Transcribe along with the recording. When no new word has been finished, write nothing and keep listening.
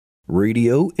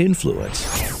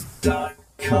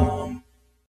RadioInfluence.com.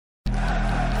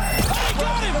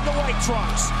 Got him in the white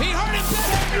trunks. He hurt him.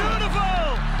 That's beautiful.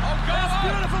 Oh, God. That's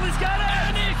beautiful. He's got it.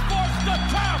 And he forced the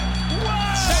count. Wow.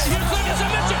 And here's the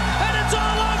submission. And it's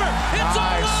all over. It's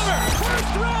all over.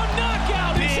 First round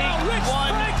knockout. He's out. Rich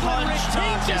Franklin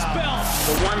retains his belt.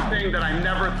 The one thing that I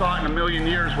never thought in a million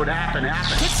years would happen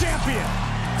happened. The champion.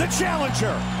 The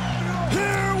challenger.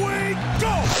 Here we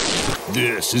go.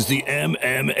 This is the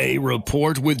MMA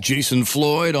Report with Jason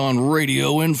Floyd on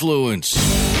Radio Influence.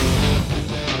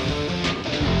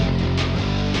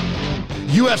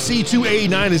 UFC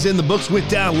 289 is in the books. Went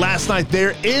down last night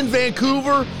there in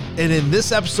Vancouver. And in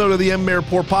this episode of the MMA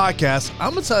Report podcast,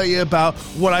 I'm going to tell you about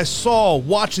what I saw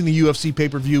watching the UFC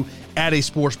pay-per-view at a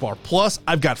sports bar. Plus,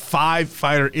 I've got 5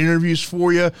 fighter interviews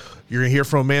for you. You're going to hear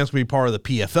from a man who's going to be part of the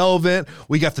PFL event.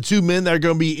 We got the 2 men that are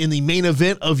going to be in the main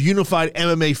event of Unified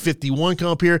MMA 51 come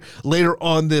up here later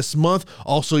on this month.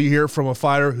 Also, you hear from a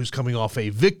fighter who's coming off a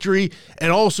victory. And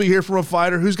also, you hear from a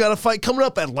fighter who's got a fight coming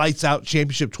up at Lights Out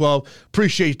Championship 12.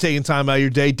 Appreciate you taking time out of your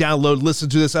day. Download, listen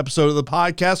to this episode of the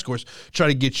podcast. Of course, try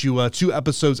to get you 2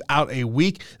 episodes out a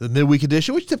week. The midweek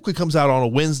edition, which typically comes out on a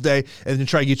Wednesday. And then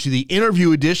try to get you the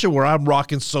interview edition where I'm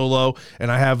rocking solo. And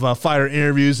I have fighter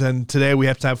interviews. And today we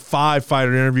have to have 5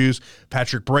 fighter interviews.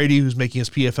 Patrick Brady, who's making his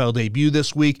PFL debut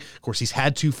this week. Of course, he's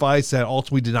had 2 fights that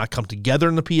ultimately did not come together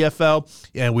in the PFL.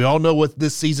 And we all know what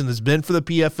this season has been for the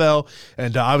PFL.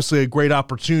 And obviously a great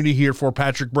opportunity here for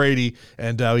Patrick Brady.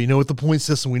 And you know, with the point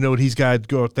system, we know what he's got to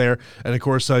go out there. And of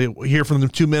course, we hear from the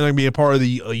 2 men going to be a part of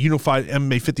the Unified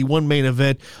MMA 51 main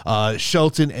event.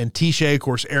 Shelton and Tisha. Of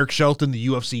course, Eric Shelton, the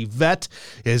UFC vet,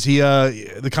 is he?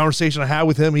 The conversation I had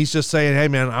with him, he's just saying, "Hey,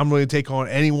 man, I'm going to take on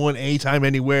anyone, anytime,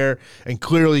 anywhere." And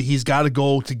clearly, he's got a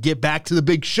goal to get back to the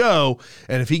big show.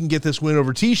 And if he can get this win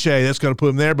over Tisha, that's going to put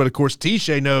him there. But of course,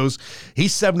 Tisha knows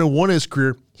he's 7-1 in his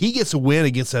career. He gets a win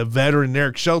against a veteran,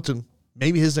 Eric Shelton.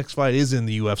 Maybe his next fight is in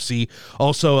the UFC.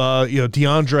 Also,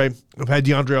 DeAndre. I've had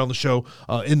DeAndre on the show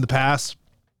in the past.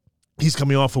 He's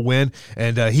coming off a win,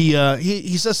 and he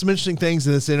says some interesting things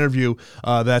in this interview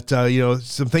that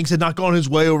some things had not gone his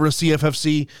way over at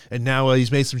CFFC, and now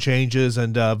he's made some changes,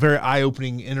 and very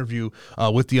eye-opening interview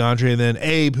with DeAndre. And then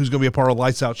Abe, who's going to be a part of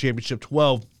Lights Out Championship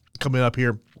 12 coming up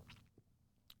here.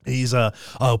 He's a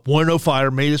 1-0 fighter,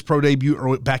 made his pro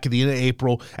debut back at the end of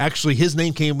April. Actually, his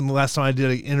name came in the last time I did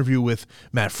an interview with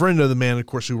Matt Friendo, the man, of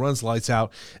course, who runs Lights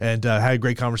Out, and had a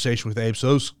great conversation with Abe. So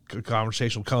those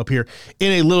conversations will come up here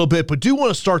in a little bit. But do want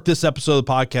to start this episode of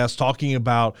the podcast talking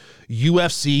about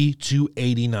UFC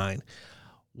 289.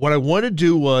 What I wanted to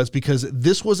do was, because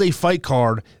this was a fight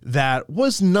card that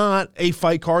was not a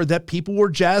fight card that people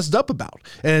were jazzed up about.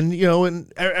 And,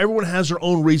 and everyone has their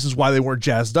own reasons why they weren't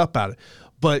jazzed up about it.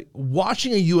 But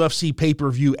watching a UFC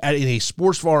pay-per-view in a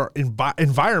sports bar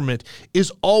environment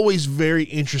is always very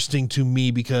interesting to me,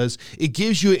 because it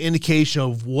gives you an indication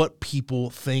of what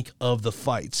people think of the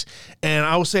fights. And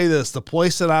I will say this, the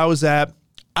place that I was at,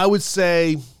 I would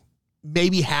say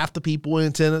maybe half the people in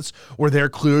attendance were there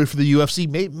clearly for the UFC,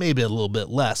 maybe a little bit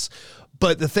less.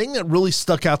 But the thing that really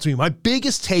stuck out to me, my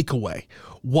biggest takeaway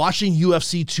watching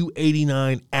UFC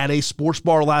 289 at a sports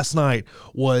bar last night,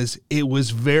 was it was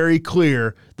very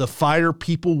clear the fighter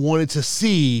people wanted to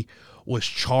see was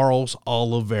Charles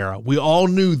Oliveira. We all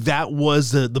knew that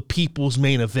was the people's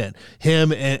main event,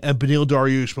 him and Beneil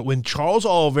Dariush. But when Charles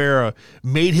Oliveira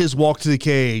made his walk to the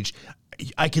cage,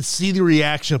 I could see the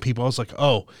reaction of people. I was like,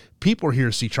 oh, people are here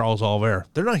to see Charles Oliveira.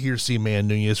 They're not here to see Man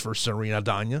Nunes for Serena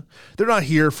Danya. They're not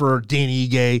here for Danny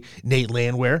Ige, Nate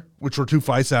Landwehr, which were 2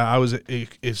 fights that I was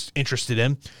interested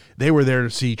in. They were there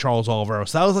to see Charles Oliveira.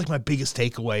 So that was like my biggest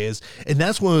takeaway is, and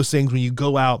that's one of those things when you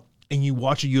go out and you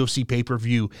watch a UFC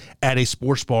pay-per-view at a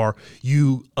sports bar,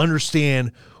 you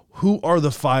understand who are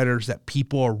the fighters that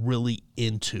people are really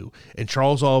into. And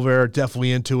Charles Oliveira,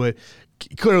 definitely into it.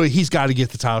 Clearly, he's got to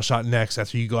get the title shot next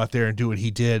after you go out there and do what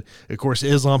he did. Of course,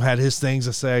 Islam had his things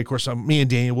to say. Of course, me and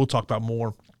Daniel, we'll talk about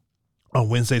more on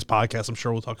Wednesday's podcast. I'm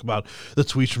sure we'll talk about the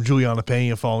tweets from Juliana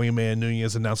Pena following Amanda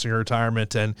Nunes announcing her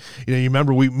retirement. And, you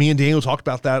remember me and Daniel talked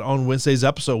about that on Wednesday's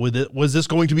episode. Was this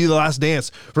going to be the last dance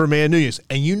for Amanda Nunes?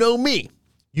 And you know me.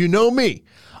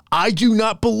 I do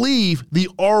not believe the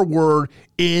R word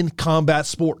in combat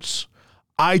sports.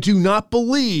 I do not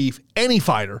believe any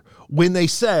fighter when they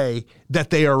say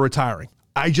that they are retiring.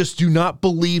 I just do not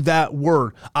believe that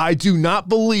word. I do not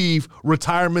believe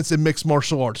retirements in mixed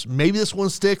martial arts. Maybe this one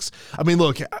sticks. I mean,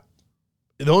 look,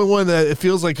 the only one that it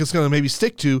feels like it's going to maybe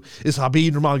stick to is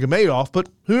Khabib Nurmagomedov, but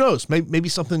who knows? Maybe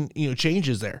something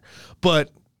changes there.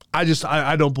 But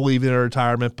I don't believe in a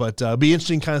retirement, but be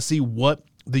interesting to kind of see what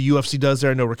the UFC does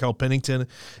there. I know Raquel Pennington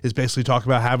is basically talking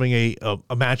about having a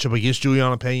matchup against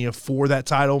Juliana Pena for that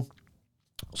title.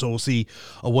 So we'll see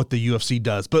what the UFC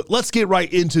does. But let's get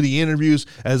right into the interviews.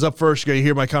 As up first, you're going to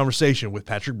hear my conversation with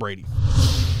Patrick Brady.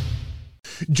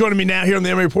 Joining me now here on the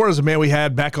MMA Report is a man we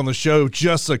had back on the show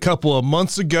just a couple of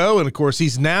months ago. And, of course,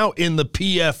 he's now in the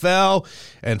PFL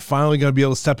and finally going to be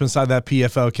able to step inside that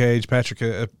PFL cage. Patrick,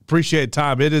 appreciate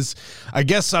time. It is, I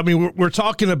guess, I mean, we're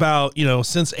talking about,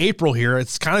 since April here.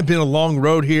 It's kind of been a long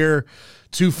road here.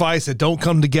 2 fights that don't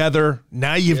come together.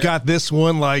 Now you've got this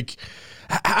one. Like,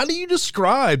 how do you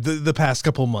describe the past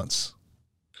couple of months?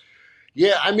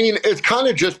 Yeah, I mean, it's kind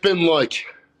of just been, like,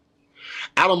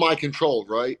 out of my control,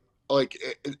 right? Like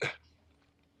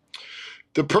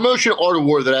the promotion Art of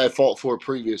War that I had fought for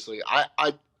previously,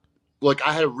 I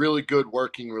had a really good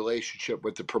working relationship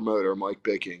with the promoter, Mike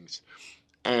Bickings.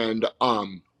 And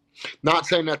not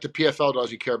saying that the PFL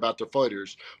doesn't care about their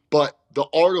fighters, but the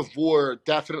Art of War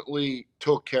definitely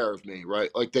took care of me, right?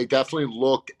 Like they definitely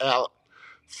looked out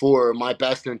for my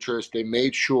best interest. They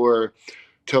made sure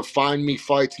to find me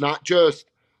fights, not just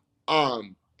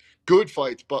good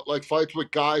fights, but like fights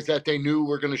with guys that they knew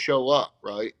were going to show up,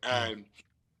 right? And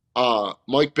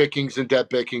Mike Bickings and Deb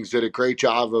Bickings did a great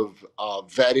job of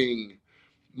vetting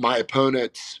my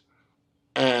opponents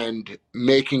and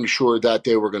making sure that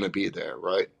they were going to be there,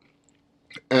 right?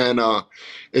 And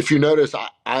if you notice,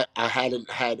 I hadn't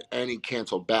had any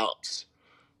canceled bouts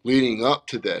leading up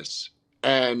to this.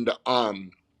 And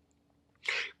on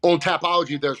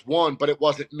Tapology, there's one, but it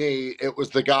wasn't me. It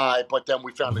was the guy, but then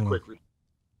we found a quick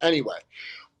Anyway,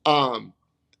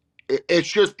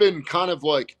 it's just been kind of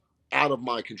like out of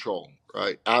my control,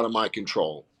 right? Out of my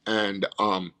control. And,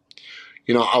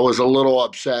 I was a little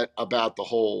upset about the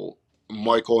whole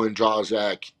Michael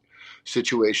Andrade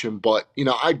situation, but,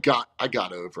 I got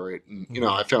over it and,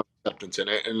 I found acceptance in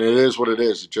it and it is what it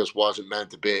is. It just wasn't meant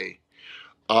to be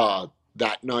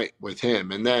that night with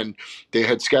him. And then they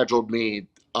had scheduled me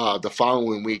the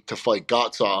following week to fight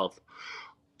Gotsov.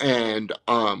 And,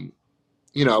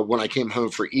 when I came home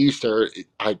for Easter,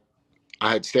 I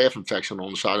had staph infection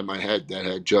on the side of my head that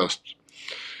had just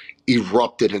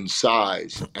erupted in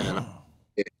size, and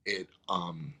it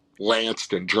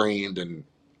lanced and drained, and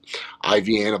IV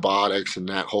antibiotics and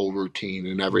that whole routine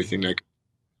and everything that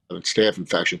staph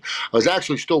infection. I was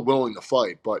actually still willing to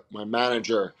fight, but my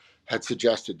manager had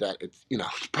suggested that it's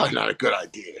probably not a good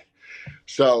idea.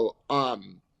 So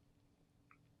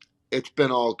it's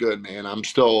been all good, man. I'm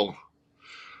still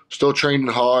training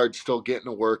hard, still getting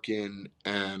the work in,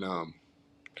 and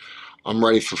I'm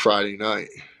ready for Friday night.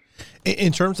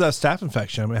 In terms of that staph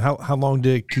infection, I mean, how long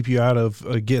did it keep you out of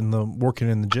working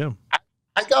in the gym?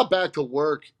 I got back to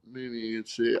work. Maybe you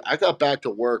can see. I got back to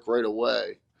work right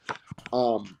away.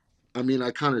 I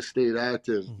kind of stayed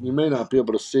active. You may not be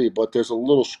able to see, but there's a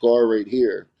little scar right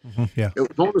here. Yeah, it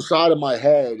was on the side of my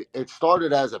head. It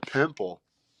started as a pimple,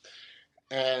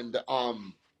 and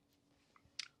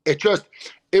it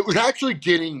was actually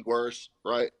getting worse,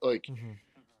 right? Like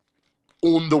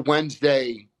on the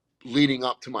Wednesday leading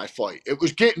up to my fight, it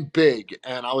was getting big.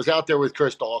 And I was out there with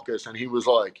Chris Dawkins and he was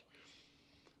like,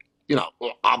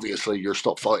 well, obviously you're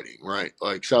still fighting, right?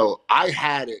 Like, so I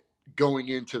had it going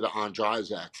into the Andrade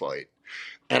fight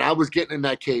and I was getting in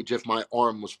that cage if my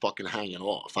arm was fucking hanging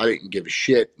off. I didn't give a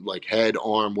shit, like head,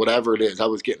 arm, whatever it is. I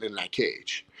was getting in that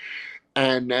cage.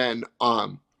 And then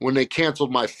when they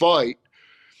canceled my fight,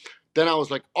 then I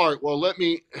was like, all right, well, let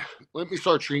me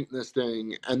start treating this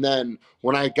thing. And then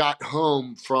when I got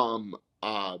home from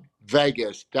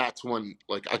Vegas, that's when,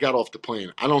 like, I got off the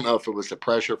plane. I don't know if it was the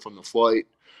pressure from the flight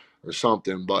or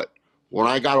something, but when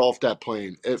I got off that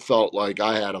plane, it felt like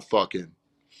I had a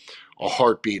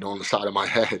heartbeat on the side of my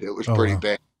head. It was pretty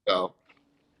bad. So,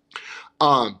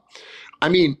 2-3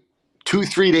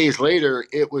 days later,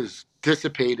 it was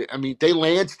dissipated. I mean, they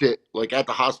lanced it, like, at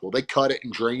the hospital. They cut it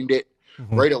and drained it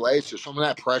right away. So some of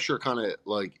that pressure kind of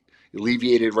like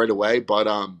alleviated right away. But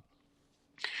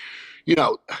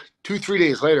 2-3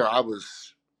 days later, I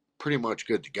was pretty much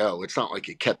good to go. It's not like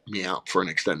it kept me out for an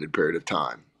extended period of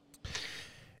time.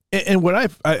 And what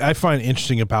I find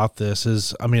interesting about this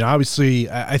is, I mean,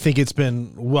 obviously, I think it's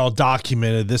been well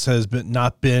documented. This has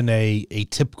not been a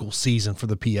typical season for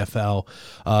the PFL,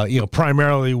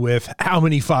 primarily with how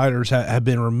many fighters have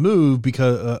been removed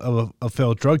because of a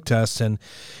failed drug test. And,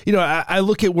 I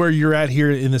look at where you're at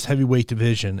here in this heavyweight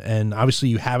division, and obviously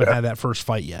you haven't had that first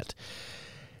fight yet.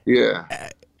 Yeah.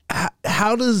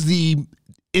 How does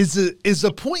is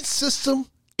the point system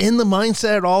in the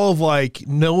mindset at all of like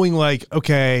knowing like,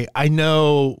 okay, I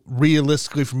know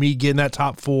realistically for me getting that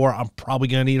top 4, I'm probably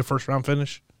going to need a first round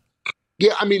finish?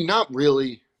 Yeah. I mean, not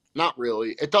really. not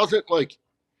really. It doesn't like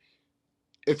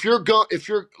if you're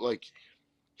like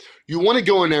you want to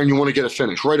go in there and you want to get a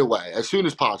finish right away as soon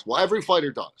as possible. Every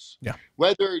fighter does. Yeah.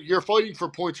 Whether you're fighting for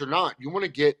points or not, you want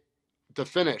to get the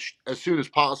finish as soon as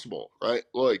possible, right?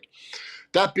 Like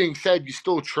that being said, you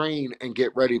still train and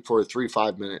get ready for a 3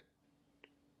 5 minute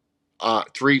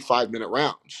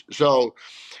rounds. So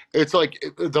it's like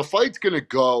the fight's gonna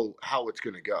go how it's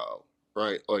gonna go,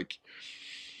 right? Like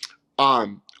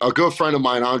a good friend of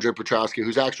mine, Andre Petrowski,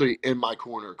 who's actually in my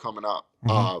corner coming up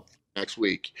next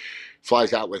week,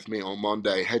 flies out with me on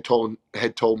Monday. Had told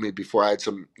me before I had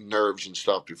some nerves and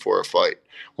stuff before a fight,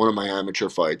 one of my amateur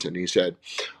fights, and he said,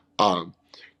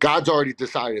 "God's already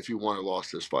decided if you won or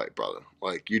lost this fight, brother.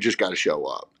 Like you just got to show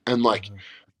up." And like,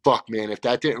 fuck, man, if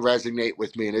that didn't resonate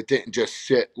with me and it didn't just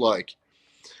sit like.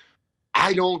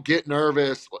 I don't get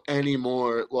nervous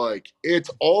anymore. Like it's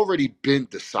already been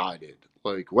decided.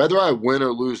 Like whether I win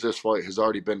or lose this fight has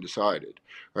already been decided,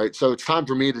 right? So it's time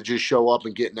for me to just show up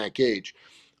and get in that cage.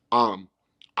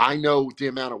 I know the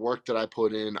amount of work that I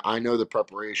put in. I know the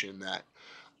preparation that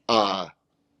I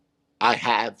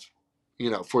have,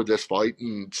 for this fight,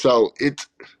 and so it's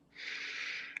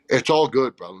all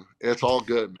good, brother. It's all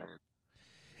good, man.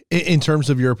 In terms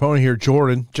of your opponent here,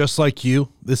 Jordan, just like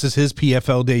you, this is his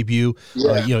PFL debut.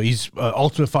 Yeah. He's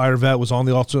Ultimate Fighter vet, was on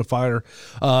the Ultimate Fighter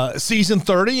season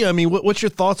 30. I mean, what's your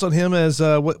thoughts on him as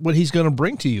what he's going to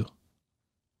bring to you?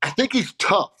 I think he's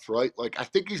tough, right? Like, I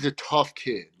think he's a tough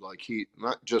kid. Like,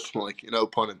 not just like,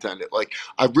 pun intended. Like,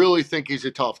 I really think he's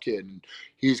a tough kid. And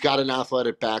he's got an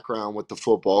athletic background with the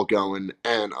football going.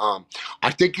 And I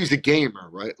think he's a gamer,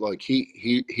 right? Like,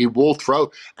 he will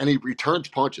throw and he returns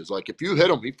punches. Like, if you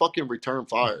hit him, he fucking return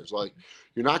fires. Like,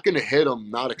 you're not going to hit him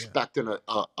not expecting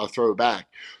a throw back.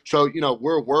 So,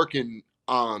 we're working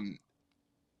on,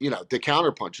 the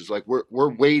counter punches. Like,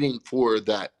 we're waiting for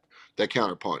that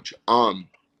counter punch.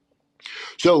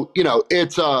 So,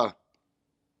 it's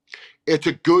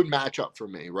a good matchup for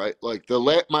me, right? Like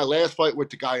my last fight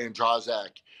with the guy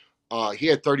Andrazek, he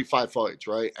had 35 fights,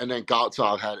 right? And then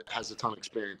Gotsov has a ton of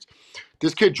experience.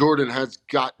 This kid Jordan has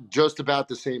got just about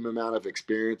the same amount of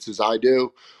experience as I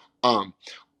do.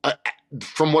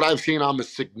 From what I've seen, I'm a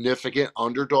significant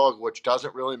underdog, which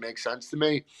doesn't really make sense to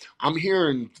me. I'm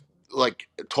hearing like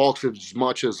talks as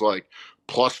much as like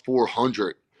plus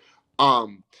 400.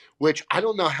 Which I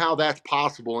don't know how that's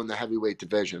possible in the heavyweight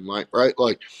division, right?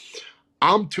 Like,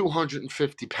 I'm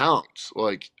 250 pounds.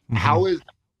 Like, how is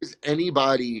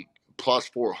anybody plus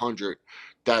 400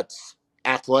 that's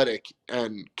athletic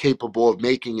and capable of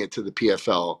making it to the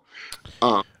PFL?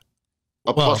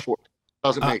 Plus 4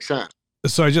 doesn't make sense.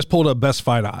 So I just pulled up best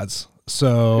fight odds.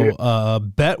 So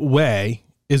Betway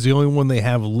is the only one they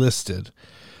have listed.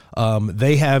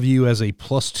 They have you as a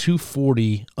plus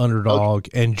 240 underdog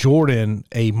and Jordan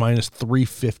a minus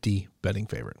 350 betting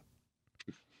favorite.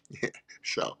 Yeah,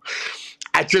 so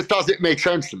it just doesn't make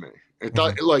sense to me. It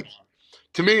does, like,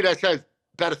 to me, that says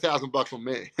bet $1,000 on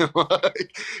me.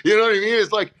 Like, you know what I mean?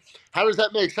 It's like, how does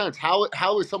that make sense?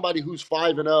 How is somebody who's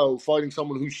 5-0 fighting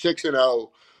someone who's 6-0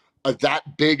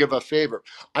 that big of a favor?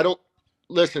 I don't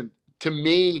listen. To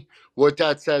me, what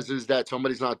that says is that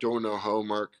somebody's not doing their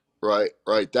homework. Right.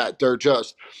 That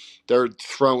they're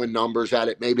throwing numbers at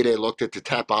it. Maybe they looked at the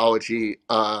Tapology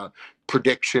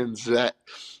predictions that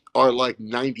are like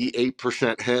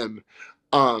 98% him.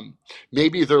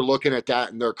 Maybe they're looking at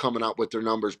that and they're coming up with their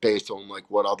numbers based on like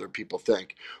what other people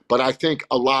think. But I think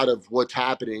a lot of what's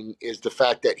happening is the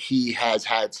fact that he has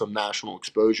had some national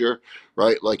exposure,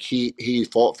 right? Like he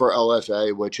fought for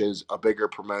LFA, which is a bigger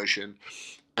promotion,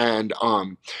 and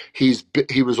he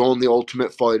was on the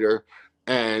Ultimate Fighter.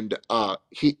 And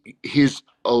he's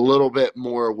a little bit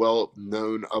more well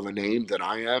known of a name than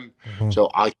I am, so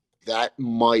that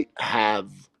might have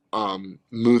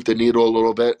moved the needle a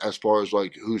little bit as far as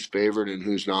like who's favored and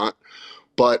who's not.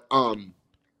 But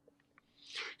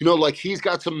like he's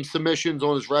got some submissions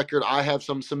on his record. I have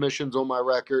some submissions on my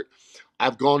record.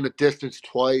 I've gone the distance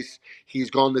twice. He's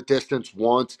gone the distance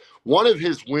once. One of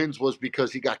his wins was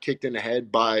because he got kicked in the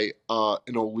head by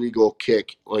an illegal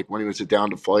kick, like when he was a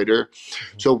downed fighter.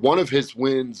 So one of his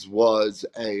wins was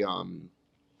a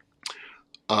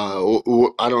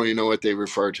I don't even know what they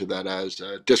refer to that as,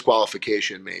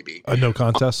 disqualification, maybe. A no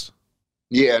contest?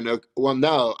 Yeah, no. Well,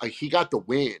 no, he got the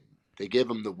win. They gave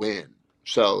him the win.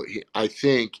 So I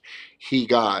think he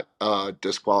got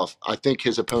disqualified. I think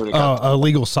his opponent got a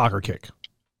legal soccer kick.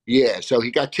 Yeah, so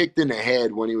he got kicked in the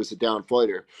head when he was a down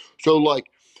fighter. So like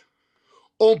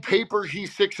on paper he's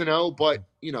 6-0, but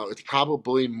it's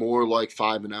probably more like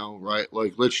 5-0, right?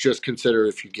 Like let's just consider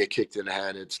if you get kicked in the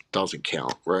head, it doesn't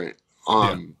count, right?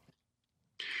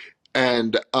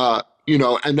 And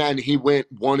and then he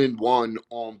went 1-1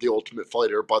 on the Ultimate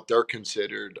Fighter, but they're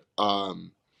considered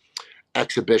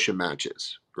exhibition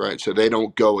matches, right? So they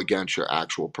don't go against your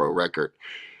actual pro record.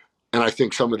 And I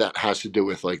think some of that has to do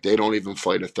with like they don't even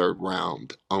fight a third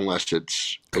round unless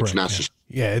it's Correct, necessary.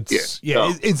 Yeah,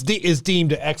 So, it's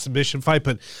deemed an exhibition fight,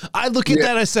 but I look at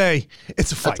that, I say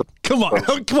it's a fight. Come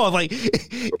on, like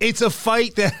it's a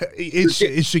fight that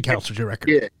it should count for your record.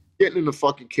 Yeah, getting in the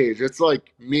fucking cage. It's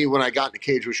like me when I got in the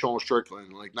cage with Sean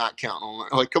Strickland, like not counting on.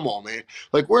 Like, come on, man.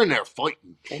 Like we're in there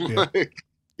fighting. Yeah.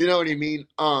 You know what I mean?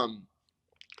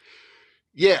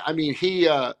 Yeah, I mean he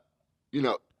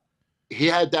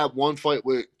had that one fight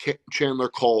with Chandler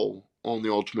Cole on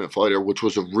the Ultimate Fighter, which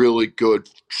was a really good,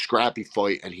 scrappy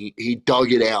fight, and he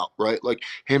dug it out, right? Like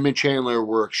him and Chandler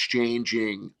were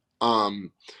exchanging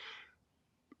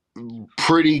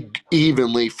pretty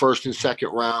evenly first and second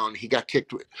round. He got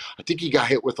kicked with, I think he got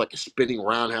hit with like a spinning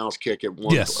roundhouse kick at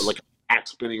one, like a back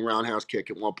spinning roundhouse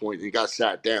kick at one point, and he got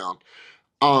sat down.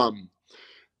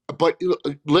 But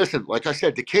listen, like I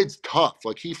said, the kid's tough.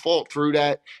 Like he fought through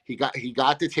that. He got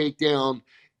the takedown,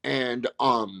 and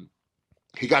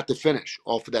he got the finish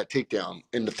off of that takedown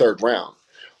in the third round.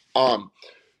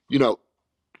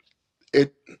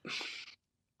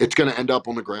 It's going to end up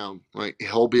on the ground. Like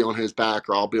he'll be on his back,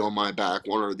 or I'll be on my back,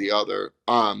 one or the other.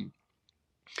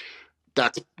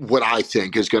 That's what I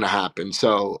think is going to happen.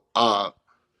 So, it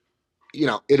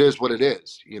is what it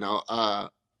is.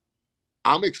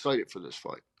 I'm excited for this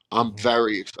fight. I'm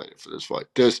very excited for this fight.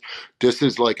 This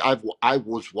is like I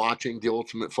was watching The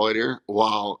Ultimate Fighter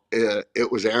while it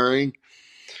was airing,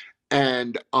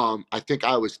 and I think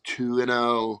I was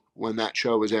 2-0 when that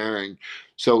show was airing.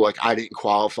 So like I didn't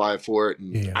qualify for it,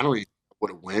 and I don't even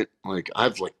would have went. Like I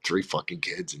have like 3 fucking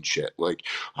kids and shit. Like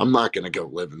I'm not gonna go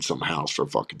live in some house for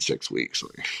fucking 6 weeks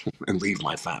and leave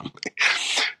my family.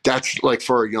 That's like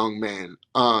for a young man.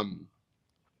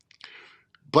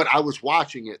 But I was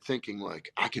watching it thinking like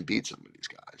I can beat some of these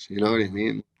guys. You know what I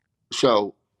mean?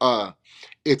 So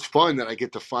it's fun that I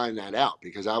get to find that out,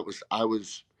 because I was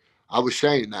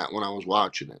saying that when I was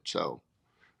watching it. So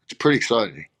it's pretty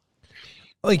exciting.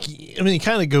 Like, I mean, you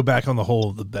kind of go back on the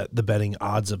whole the betting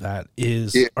odds of that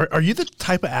is. Yeah. Are you the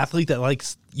type of athlete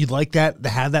that you'd like that to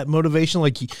have that motivation?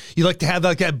 Like you like to have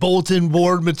that bulletin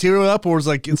board material up, or it's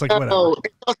like whatever. No,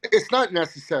 it's not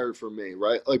necessary for me,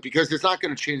 right? Like because it's not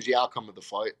going to change the outcome of the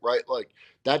fight, right? Like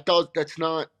that's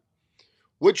not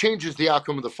what changes the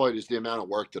outcome of the fight is the amount of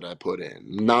work that I put in,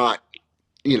 not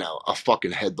a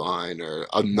fucking headline or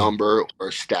a number or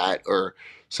a stat or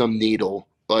some needle.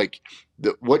 Like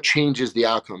what changes the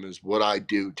outcome is what I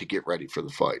do to get ready for the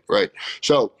fight, right?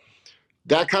 So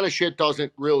that kind of shit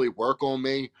doesn't really work on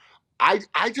me. I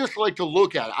just like to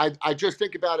look at it. I just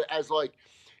think about it as like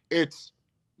it's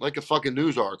like a fucking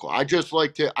news article. I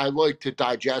like to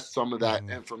digest some of that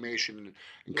information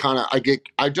and kind of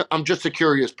I'm just a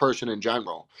curious person in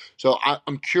general. So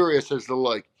I'm curious as to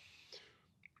like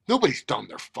nobody's done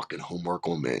their fucking homework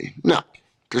on me. No,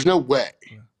 there's no way.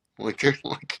 Like,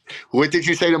 what did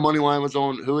you say the money line was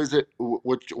on? Who is it?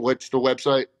 What's the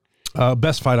website?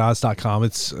 Bestfightodds.com.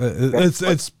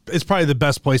 It's probably the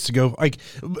best place to go.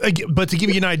 But to give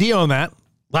you an idea on that,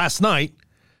 last night,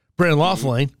 Brandon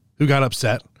Loughlin, who got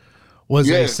upset, was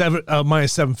a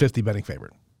minus 750 betting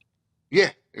favorite. Yeah,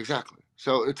 exactly.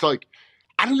 So it's like,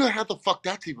 I don't know how the fuck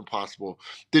that's even possible.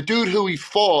 The dude who he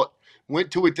fought went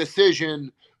to a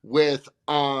decision with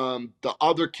the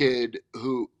other kid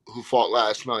who fought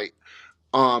last night,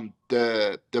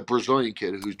 the Brazilian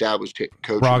kid whose dad was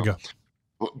coaching Braga.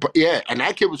 But yeah, and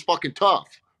that kid was fucking tough,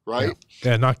 right?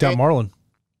 Yeah, knocked out Marlon.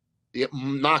 Yeah,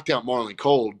 knocked out Marlon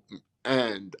cold,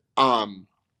 and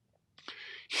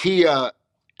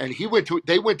they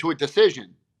went to a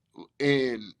decision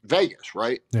in Vegas,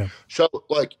 right? Yeah. So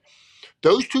like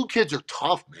those two kids are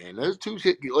tough, man. Those two,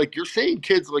 like you're seeing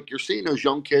those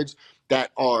young kids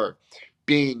that are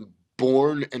being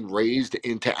born and raised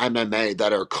into MMA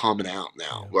that are coming out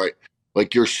now, right?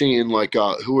 Like you're seeing like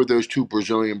who are those 2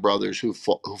 Brazilian brothers who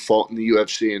fought in the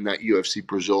UFC in that UFC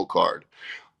Brazil card?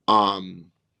 The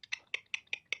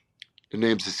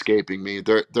name's escaping me.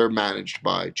 They're managed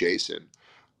by Jason.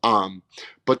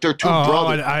 But they're 2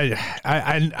 brothers.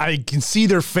 I can see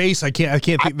their face. I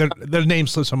can't think their name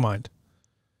slips my mind.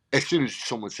 As soon as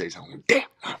someone says something, damn.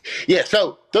 Yeah,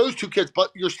 so those 2 kids,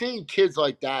 but you're seeing kids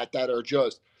like that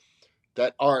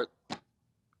are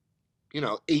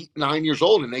 8, 9 years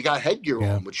old, and they got headgear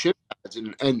on with shin pads,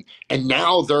 and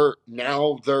now they're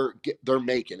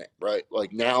making it, right?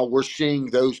 Like now we're seeing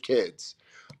those kids,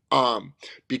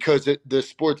 because the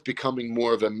sport's becoming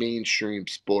more of a mainstream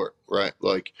sport, right?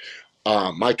 Like,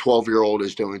 My 12-year-old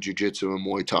is doing jujitsu and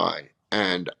Muay Thai,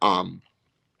 and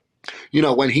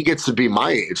when he gets to be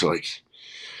my age, like,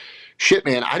 shit,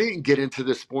 man, I didn't get into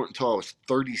this sport until I was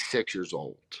 36 years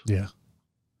old. Yeah.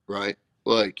 Right?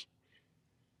 Like,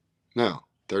 no,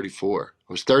 34.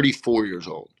 I was 34 years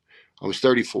old. I was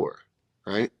 34,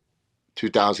 right?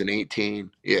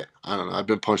 2018. Yeah, I don't know. I've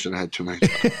been punched in the head too many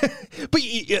times. But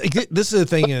this is the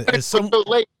thing. Is So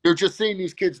late. You're just seeing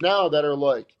these kids now that are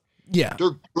like, yeah.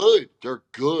 they're good. They're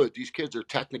good. These kids are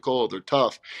technical. They're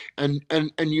tough. And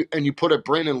you put a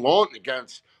Brandon Lawton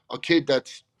against a kid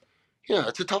that's,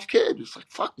 it's a tough kid. It's like,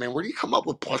 fuck, man, where do you come up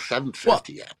with plus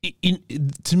 750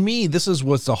 at? To me, this is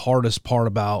what's the hardest part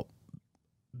about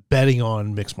betting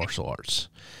on mixed martial arts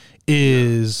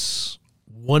is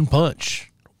one punch,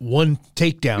 one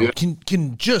takedown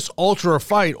can just alter a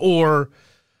fight. Or,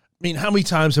 I mean, how many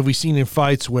times have we seen in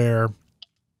fights where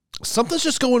something's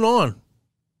just going on,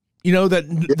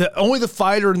 that only the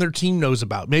fighter and their team knows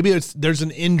about? Maybe there's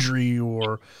an injury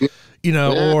or,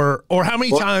 or how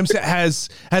many times has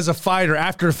a fighter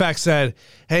after the fact said,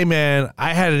 hey man,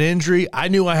 I had an injury. I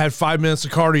knew I had 5 minutes of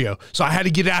cardio, so I had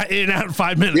to get in and out in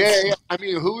 5 minutes. Yeah. I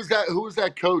mean, who was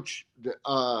that coach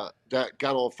that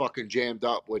got all fucking jammed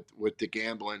up with the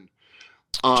gambling?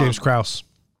 James Krause.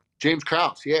 James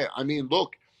Krause. Yeah. I mean,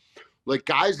 look, like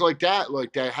guys like that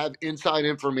have inside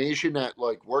information that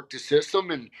like work the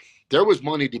system, and there was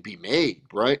money to be made,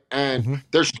 right? And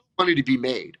there's still money to be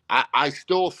made. I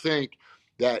still think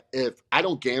that if I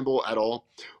don't gamble at all,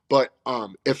 but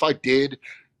if I did,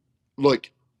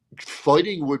 like,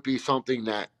 fighting would be something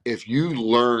that if you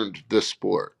learned the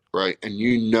sport, right, and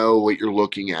you know what you're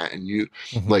looking at, and you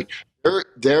like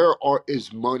there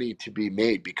is money to be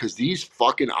made because these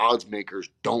fucking odds makers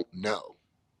don't know.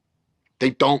 They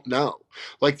don't know.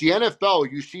 Like the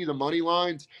NFL, you see the money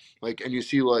lines, like, and you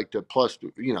see like the plus,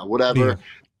 whatever. Yeah.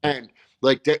 And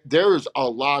like there's a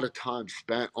lot of time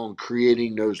spent on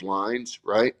creating those lines,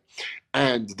 right?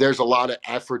 And there's a lot of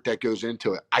effort that goes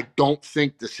into it. I don't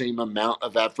think the same amount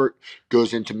of effort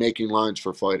goes into making lines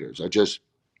for fighters. I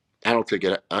don't think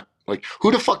it. Like,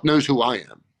 who the fuck knows who I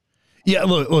am? Yeah,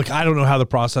 look. I don't know how the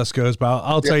process goes, but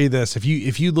I'll tell you this: if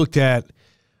you looked at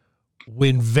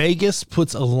when Vegas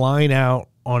puts a line out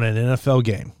on an NFL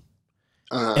game,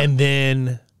 and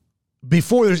then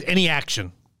before there's any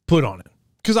action put on it,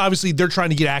 because obviously they're trying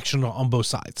to get action on both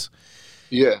sides.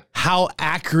 Yeah. How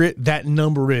accurate that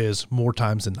number is more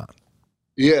times than not.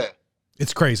 Yeah.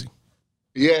 It's crazy.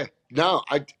 Yeah. No,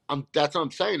 that's what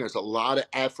I'm saying. There's a lot of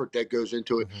effort that goes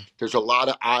into it. There's a lot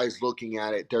of eyes looking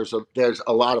at it. There's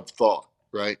a lot of thought,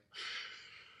 right?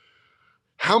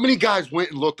 How many guys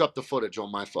went and looked up the footage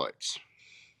on my fights?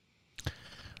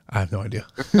 I have no idea.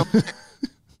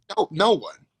 No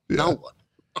one. Yeah. No one.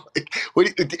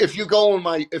 If you go on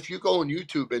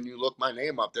YouTube and you look my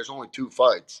name up, there's only 2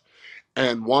 fights.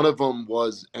 And one of them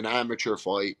was an amateur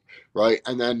fight, right?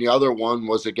 And then the other one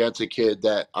was against a kid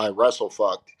that I wrestle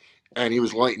fucked, and he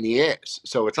was light in the ass.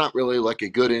 So it's not really like a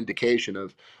good indication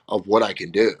of what I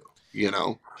can do,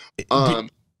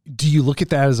 Do you look at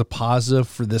that as a positive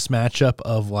for this matchup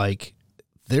of like,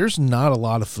 there's not a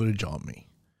lot of footage on me,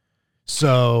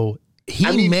 so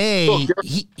he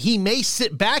may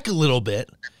sit back a little bit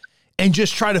and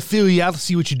just try to feel you out to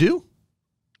see what you do?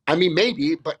 I mean,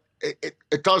 maybe, but it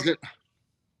doesn't.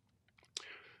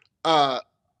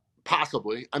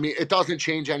 Possibly. I mean, it doesn't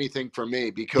change anything for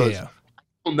me because I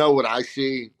don't know what I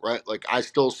see, right? Like, I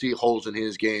still see holes in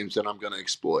his games that I'm going to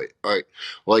exploit, right?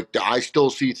 Like, I still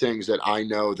see things that I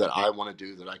know that I want to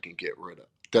do that I can get rid of,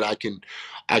 that I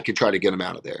can try to get him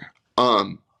out of there.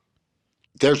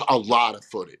 There's a lot of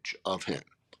footage of him,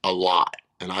 a lot.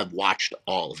 And I've watched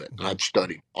all of it, and I've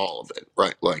studied all of it,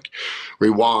 right? Like,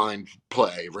 rewind,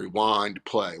 play,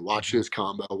 watch this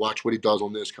combo, watch what he does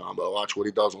on this combo, watch what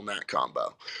he does on that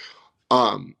combo.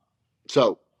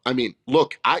 So, I mean,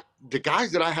 look, the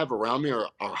guys that I have around me are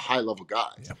high-level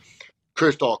guys. Yeah.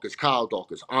 Chris Dawkins, Kyle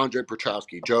Dawkins, Andre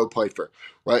Petrowski, Joe Pfeiffer,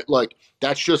 right? Like,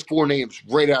 that's just 4 names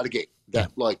right out of the gate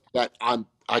that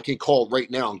I can call right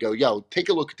now and go, yo, take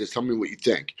a look at this, tell me what you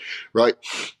think, right?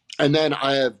 And then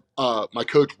I have my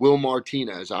coach, Will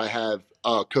Martinez. I have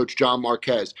Coach John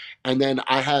Marquez. And then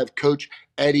I have Coach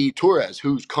Eddie Torres,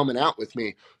 who's coming out with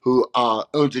me, who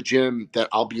owns a gym that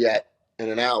I'll be at in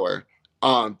an hour,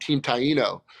 Team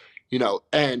Taino,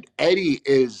 and Eddie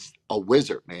is a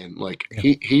wizard, man. Like,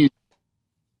 he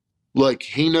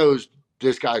knows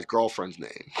this guy's girlfriend's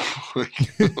name.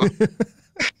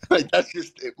 Like, that's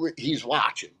just it. He's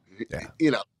watching,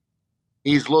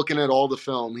 He's looking at all the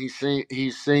film. He's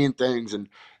seeing things, and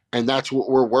that's what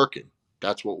we're working.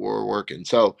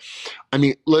 So, I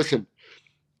mean, listen,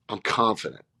 I'm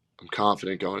confident. I'm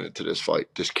confident going into this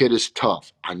fight. This kid is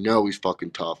tough. I know he's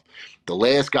fucking tough. The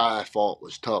last guy I fought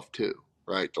was tough too,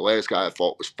 right? The last guy I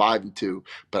fought was 5-2,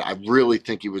 but I really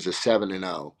think he was a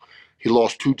 7-0. He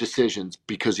lost 2 decisions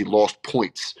because he lost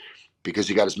points because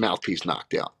he got his mouthpiece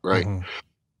knocked out, right?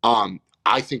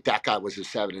 I think that guy was a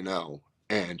 7-0,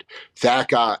 and that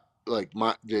guy, like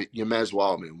the Yemez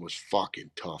Wildman, was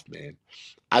fucking tough, man.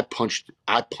 I punched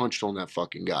on that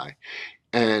fucking guy,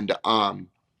 and I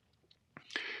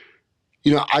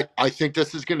think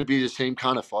this is going to be the same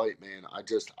kind of fight, man. I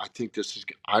think this is,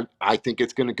 I think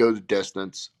it's going to go the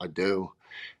distance. I do.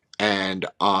 And,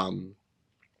 I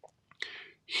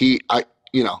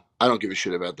don't give a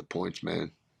shit about the points,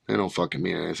 man. They don't fucking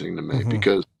mean anything to me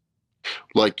because,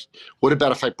 like, what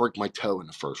about if I break my toe in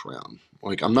the first round?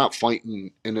 Like, I'm not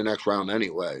fighting in the next round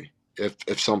anyway.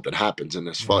 If something happens in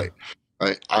this fight,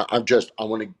 right? I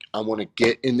want to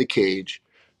get in the cage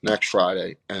next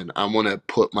Friday, and I want to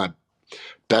put my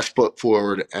best foot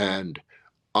forward, and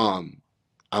I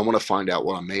want to find out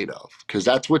what I'm made of, because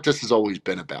that's what this has always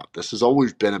been about. This has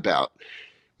always been about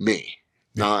me,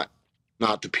 not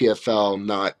the PFL,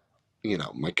 not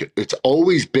it's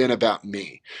always been about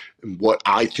me and what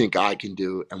I think I can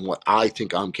do and what I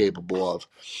think I'm capable of,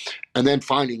 and then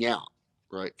finding out,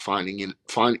 right?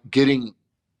 Getting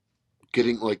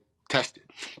like tested,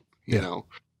 you know.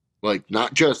 Like,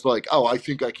 not just like, oh, I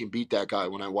think I can beat that guy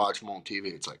when I watch him on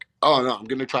TV. It's like, oh, no, I'm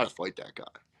going to try to fight that guy.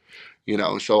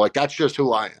 So, like, that's just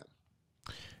who I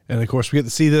am. And, of course, we get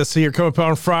to see this here coming up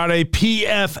on Friday.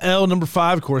 PFL number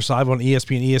 5, of course, live on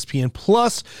ESPN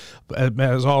Plus.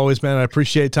 As always, man, I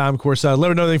appreciate time. Of course, let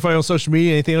me know anything funny on social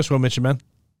media. Anything else you want to mention, man?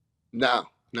 No.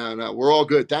 We're all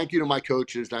good. Thank you to my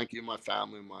coaches. Thank you to my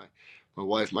family, my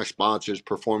wife, my sponsors,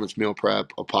 Performance Meal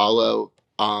Prep, Apollo,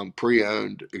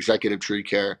 pre-owned, Executive Tree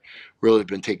Care, really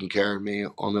been taking care of me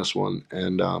on this one.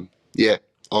 And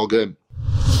all good.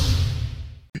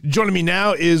 Joining me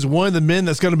now is one of the men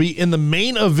that's going to be in the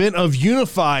main event of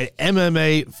Unified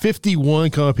MMA 51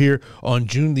 coming up here on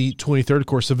June the 23rd. Of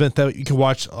course, event that you can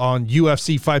watch on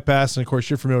UFC Fight Pass. And of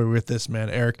course, you're familiar with this, man,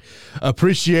 Eric.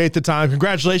 Appreciate the time.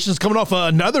 Congratulations, coming off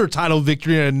another title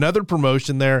victory and another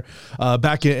promotion there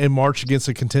back in March against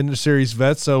a Contender Series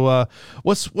vet. So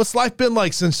what's life been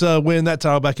like since winning that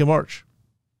title back in March?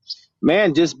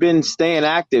 Man, just been staying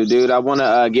active, dude. I want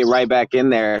to get right back in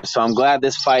there. So I'm glad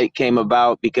this fight came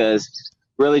about, because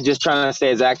really just trying to stay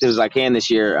as active as I can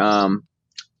this year.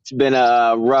 It's been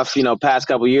a rough, past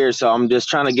couple years. So I'm just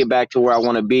trying to get back to where I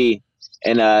want to be,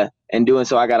 and doing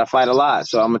so, I got to fight a lot.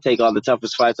 So I'm going to take all the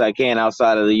toughest fights I can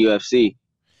outside of the UFC.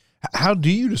 How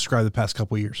do you describe the past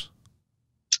couple years?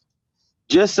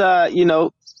 Just,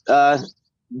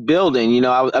 building,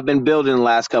 I've been building the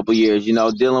last couple of years,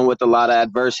 dealing with a lot of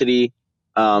adversity,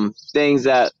 things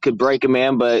that could break a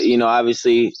man, but,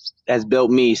 obviously has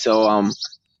built me. So I'm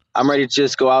ready to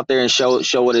just go out there and show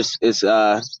what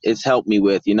it's helped me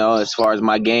with, as far as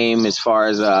my game, as far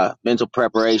as mental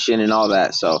preparation and all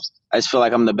that. So I just feel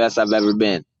like I'm the best I've ever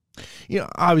been.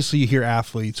 Obviously you hear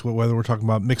athletes, whether we're talking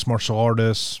about mixed martial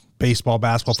artists, baseball,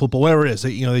 basketball, football, whatever it is,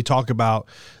 they talk about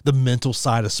the mental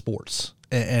side of sports.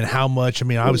 And how much,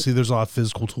 obviously there's a lot of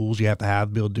physical tools you have to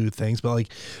be able to do things, but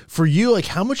like for you, like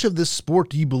how much of this sport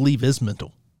do you believe is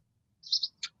mental?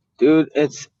 Dude, I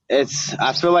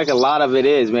feel like a lot of it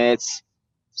is, man. It's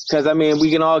because, we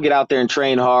can all get out there and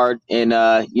train hard and,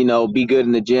 be good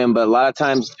in the gym, but a lot of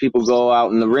times people go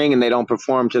out in the ring and they don't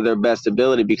perform to their best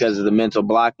ability because of the mental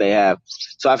block they have.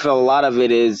 So I feel a lot of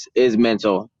it is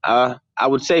mental. I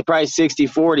would say probably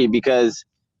 60-40 because,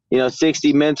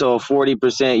 60 mental,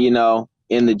 40%,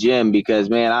 in the gym, because,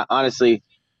 man, I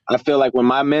feel like when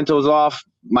my mental's off,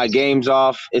 my game's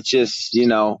off, it's just,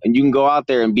 and you can go out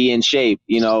there and be in shape,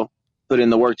 put in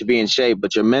the work to be in shape,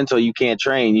 but your mental, you can't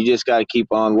train. You just got to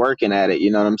keep on working at it. You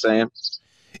know what I'm saying?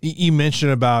 You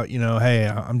mentioned about, hey,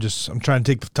 I'm trying to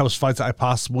take the toughest fights I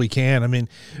possibly can.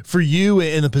 For you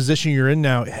in the position you're in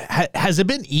now, has it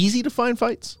been easy to find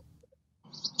fights?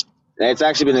 It's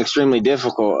actually been extremely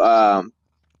difficult. I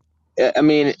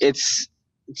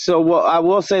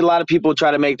will say a lot of people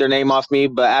try to make their name off me,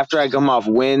 but after I come off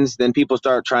wins, then people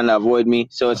start trying to avoid me.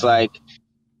 So it's like,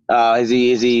 is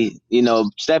he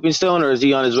stepping stone, or is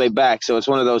he on his way back? So it's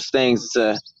one of those things.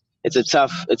 It's a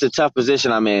tough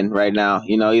position I'm in right now.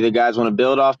 Either guys want to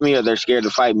build off me or they're scared to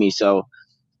fight me. So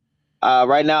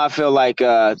right now I feel like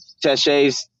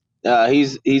Teshay's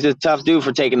he's a tough dude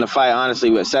for taking the fight,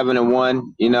 honestly, with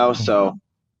 7-1, so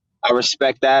I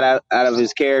respect that out of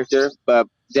his character, but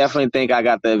definitely think I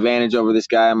got the advantage over this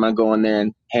guy. I'm going to go in there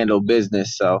and handle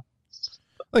business. So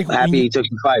I'm happy he took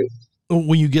the fight.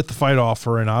 when you get the fight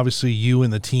offer, and obviously you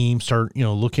and the team start,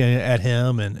 looking at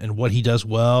him and what he does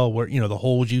well, where, the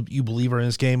holes you believe are in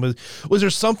his game, was there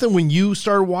something when you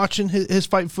started watching his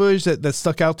fight footage that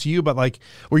stuck out to you about, like,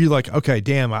 where you're like, okay,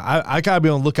 damn, I gotta be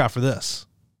on the lookout for this?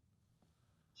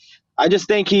 I just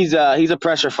think he's a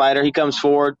pressure fighter. He comes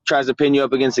forward, tries to pin you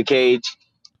up against the cage.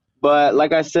 But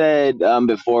like I said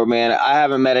before, man, I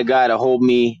haven't met a guy to hold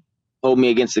me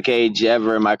against the cage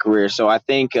ever in my career. So I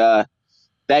think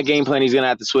that game plan he's gonna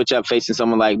have to switch up facing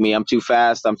someone like me. I'm too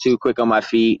fast. I'm too quick on my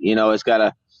feet. It's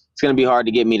gonna be hard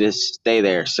to get me to stay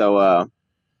there. So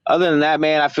other than that,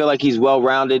 man, I feel like he's well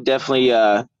rounded.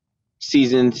 Definitely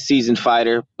seasoned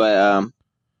fighter. But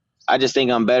I just think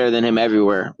I'm better than him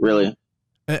everywhere, really.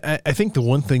 I think the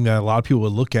one thing that a lot of people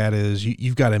would look at is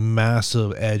you've got a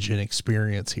massive edge in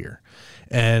experience here.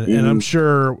 And I'm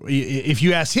sure if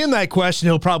you ask him that question,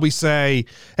 he'll probably say,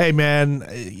 hey, man,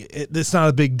 it's not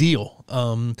a big deal.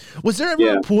 Was there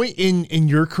ever a point in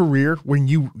your career when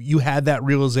you had that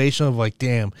realization of, like,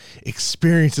 damn,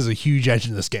 experience is a huge edge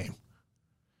in this game?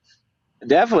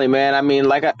 Definitely, man. I mean,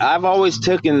 like I've always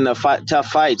taken the tough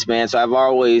fights, man. So I've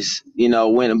always,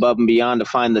 went above and beyond to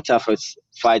find the toughest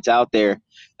fights out there.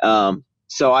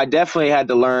 So I definitely had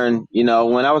to learn,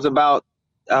 when I was about,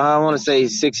 I want to say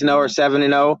 6-0 or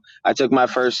 7-0, I took my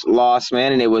first loss,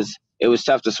 man, and it was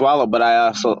tough to swallow. But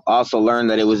I also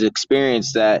learned that it was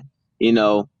experience that,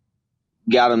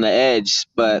 got on the edge.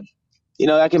 But,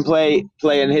 that can play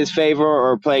in his favor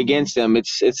or play against him.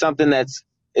 It's something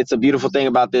it's a beautiful thing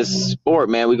about this sport,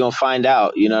 man. We're going to find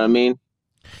out, you know what I mean?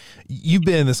 You've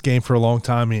been in this game for a long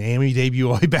time. And Amy debut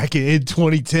all the way back in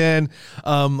 2010.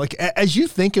 Like, as you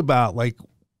think about, like,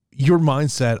 your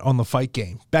mindset on the fight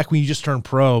game back when you just turned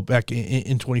pro back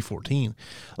in 2014,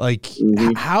 like,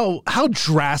 how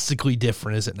drastically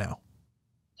different is it now?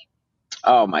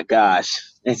 Oh my gosh,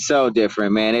 it's so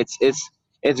different, man.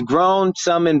 It's grown,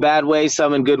 some in bad ways,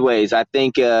 some in good ways. I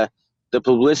think the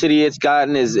publicity it's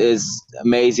gotten is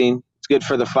amazing. It's good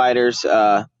for the fighters.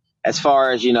 As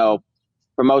far as,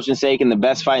 promotion's sake and the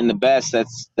best fighting the best,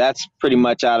 that's pretty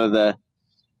much out of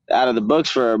the books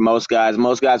for most guys.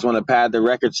 Most guys want to pad their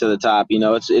records to the top.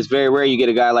 It's very rare you get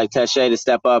a guy like Teshay to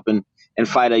step up and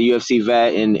fight a UFC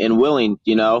vet and willing,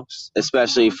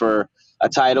 especially for a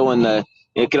title, and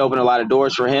it could open a lot of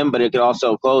doors for him, but it could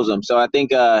also close them. So I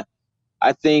think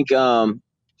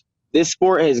this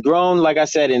sport has grown, like I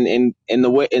said, in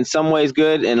some ways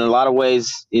good, and in a lot of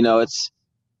ways,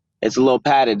 it's a little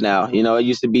padded now. It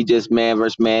used to be just man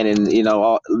versus man, and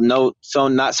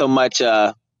not so much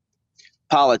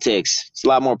politics. It's a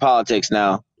lot more politics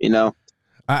now.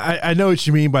 I know what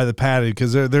you mean by the padded,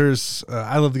 because there's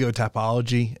I love to go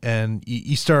topology, and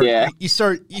you start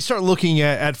looking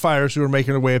at fighters who are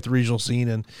making their way up the regional scene,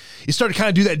 and you start to kind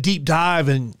of do that deep dive,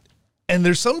 and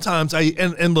there's sometimes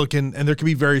and there can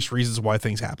be various reasons why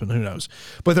things happen. Who knows?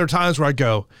 But there are times where I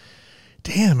go,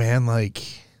 damn, man, like,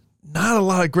 not a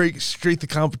lot of great strength of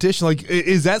competition. Like,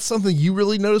 is that something you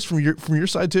really notice from your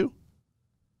side too?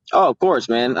 Oh, of course,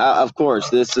 man. Of course.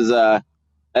 This is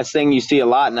that's thing you see a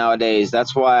lot nowadays.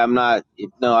 That's why I'm not,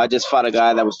 I just fought a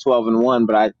guy that was 12-1,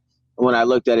 but when I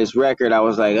looked at his record, I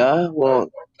was like, well,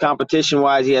 competition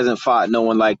wise, he hasn't fought no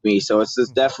one like me. So it's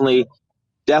just definitely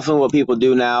what people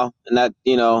do now. And that,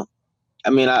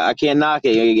 I can't knock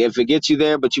it if it gets you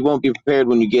there, but you won't be prepared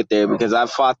when you get there, because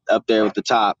I've fought up there with the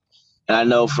top. And I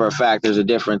know for a fact there's a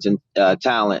difference in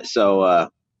talent. So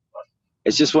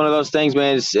it's just one of those things,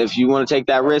 man. If you want to take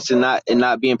that risk and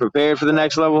not being prepared for the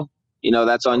next level,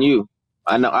 that's on you.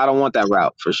 I know I don't want that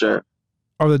route for sure.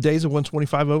 Are the days of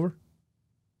 125 over?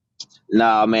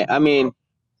 Nah, man. I mean,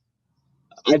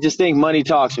 I just think money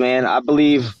talks, man. I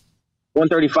believe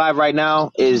 135 right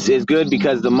now is good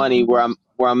because the money what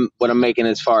I'm making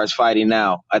as far as fighting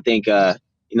now. I think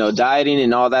dieting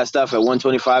and all that stuff at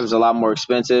 125 is a lot more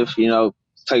expensive,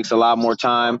 takes a lot more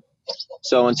time.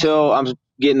 So until I'm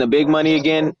getting the big money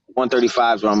again,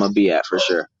 135 is where I'm going to be at for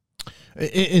sure.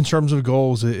 In terms of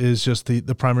goals, is just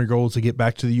the primary goal is to get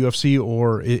back to the UFC,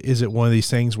 or is it one of these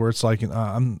things where it's like,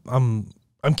 I'm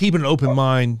keeping an open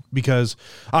mind, because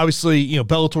obviously,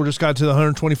 Bellator just got to the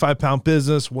 125-pound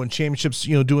business, won championships,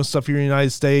 doing stuff here in the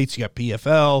United States. You got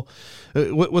PFL.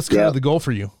 What's kind of the goal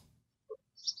for you?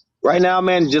 Right now,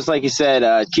 man, just like you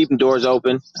said, keeping doors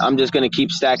open. I'm just going to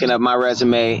keep stacking up my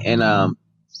resume and,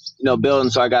 building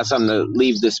so I got something to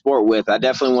leave the sport with. I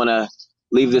definitely want to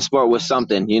leave the sport with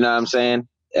something, you know what I'm saying?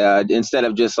 Instead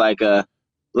of just like a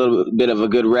little bit of a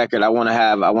good record, I want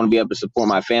to be able to support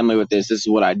my family with this. This is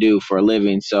what I do for a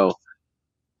living. So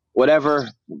whatever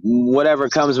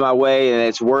comes my way and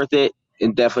it's worth it,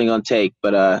 it's definitely going to take.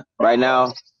 But right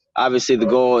now, obviously the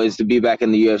goal is to be back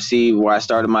in the UFC where I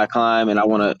started my climb, and I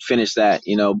want to finish that,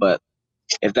 but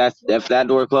if that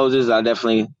door closes,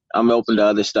 I'm open to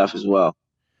other stuff as well.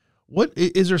 What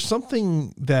is there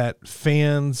something that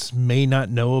fans may not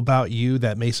know about you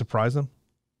that may surprise them?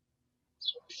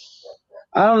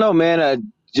 I don't know,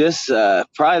 man. Just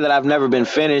probably that I've never been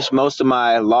finished. Most of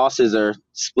my losses are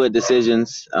split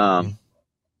decisions.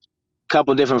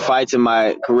 Couple different fights in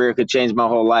my career could change my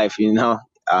whole life.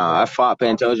 I fought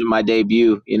Pantoja in my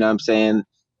debut. You know what I'm saying?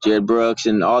 Jared Brooks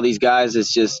and all these guys.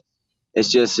 It's just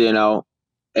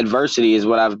adversity is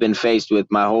what I've been faced with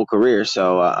my whole career.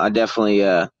 So I'm definitely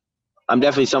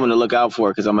someone to look out for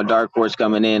because I'm a dark horse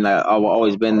coming in. I've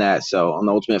always been that. So on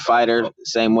the Ultimate Fighter,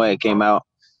 same way. It came out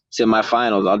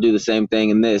semifinals. I'll do the same thing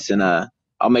in this, and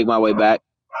I'll make my way back.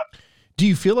 Do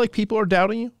you feel like people are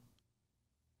doubting you?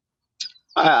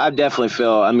 I definitely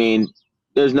feel. I mean,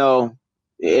 there's no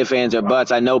ifs, ands, or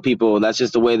buts. I know people. That's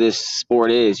just the way this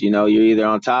sport is. You're either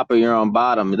on top or you're on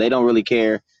bottom. They don't really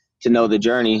care to know the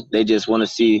journey. They just want to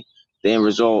see the end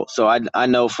result. So I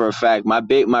know for a fact my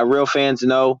real fans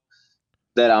know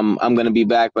that I'm going to be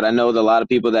back. But I know that a lot of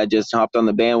people that just hopped on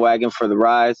the bandwagon for the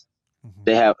rise,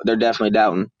 they're definitely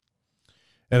doubting.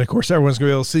 And, of course, everyone's going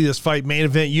to be able to see this fight, main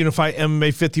event, Unified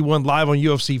MMA 51 live on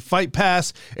UFC Fight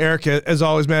Pass. Eric, as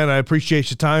always, man, I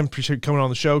appreciate your time. Appreciate you coming on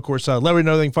the show. Of course, let me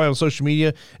know anything find on social media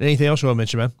and anything else you want to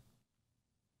mention, man.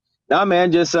 No,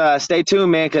 man, just stay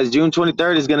tuned, man, because June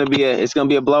 23rd is going to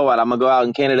be a blowout. I'm going to go out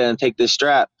in Canada and take this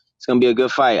strap. It's going to be a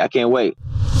good fight. I can't wait.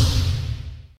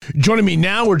 Joining me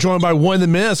now, we're joined by one of the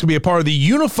men that's going to be a part of the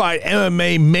Unified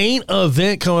MMA main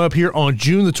event coming up here on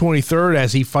June the 23rd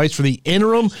as he fights for the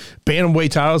interim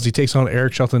bantamweight titles. He takes on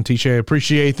Eric Shelton. TJ,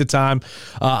 appreciate the time.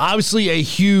 Obviously, a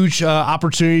huge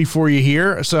opportunity for you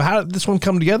here. So how did this one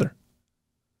come together?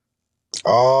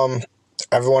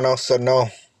 Everyone else said no.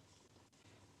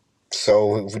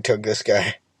 So we took this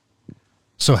guy.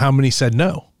 So how many said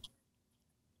no?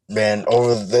 Man,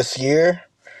 over this year,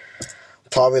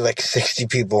 probably like 60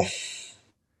 people.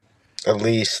 At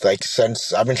least,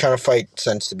 since I've been trying to fight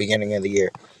since the beginning of the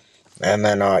year. And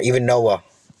then even Noah,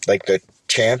 the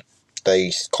champ,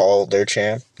 they call their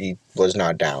champ, he was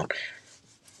not down.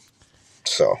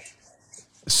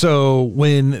 So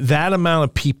when that amount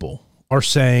of people are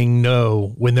saying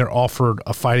no when they're offered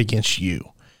a fight against you,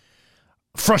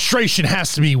 frustration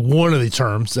has to be one of the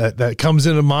terms that comes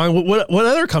into mind. What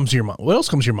other comes to your mind? What else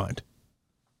comes to your mind?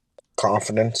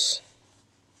 Confidence.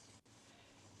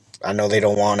 I know they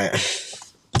don't want it.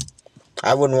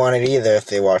 I wouldn't want it either if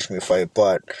they watched me fight,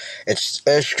 but it's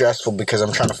stressful because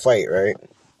I'm trying to fight, right?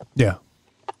 Yeah.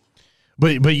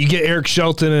 But you get Eric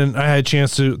Shelton, and I had a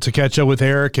chance to catch up with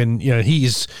Eric, and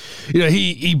his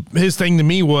thing to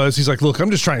me was, he's like, look, I'm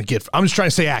just trying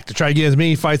to stay active, try to get as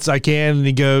many fights as I can. And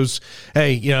he goes,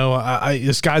 hey,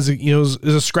 this guy's is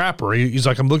a scrapper. He's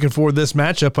like, I'm looking forward to this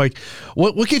matchup. Like,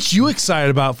 what gets you excited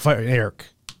about fighting Eric?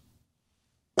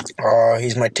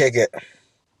 He's my ticket.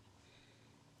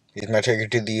 He's my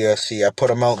ticket to the UFC. I put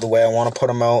him out the way I want to put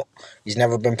him out. He's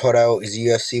never been put out. He's a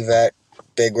UFC vet,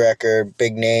 big record,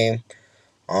 big name.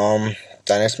 Then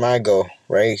it's my go,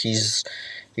 right? He's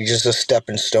just a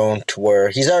stepping stone to where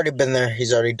he's already been there.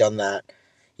 He's already done that.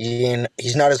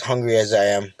 He's not as hungry as I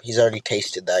am. He's already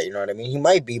tasted that. You know what I mean? He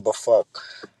might be, but fuck.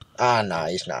 Nah,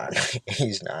 he's not.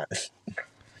 He's not.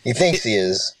 He thinks he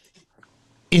is.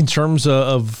 In terms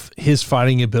of his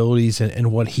fighting abilities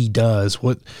and what he does,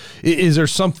 what is there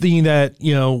something that,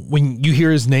 when you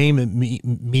hear his name,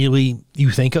 immediately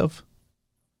you think of?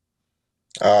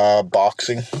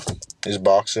 Boxing. He's a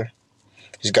boxer.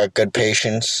 He's got good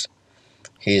patience.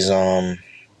 He's, he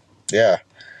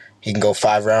can go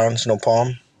 5 rounds, no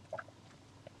problem.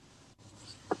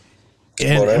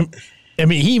 And I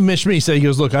mean, he mentioned me. He said, he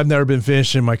goes, look, I've never been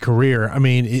finished in my career. I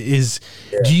mean,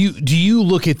 do you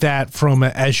look at that from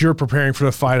as you're preparing for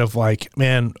the fight of like,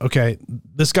 man, okay,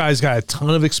 this guy's got a ton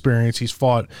of experience. He's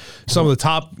fought some of the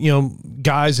top,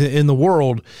 guys in the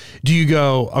world. Do you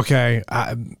go, okay,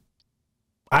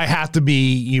 I have to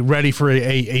be ready for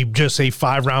just a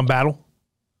 5-round battle?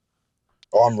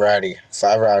 Oh, I'm ready.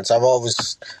 5 rounds. I've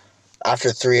always,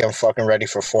 after 3, I'm fucking ready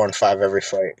for 4 and 5 every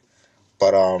fight.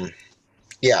 But,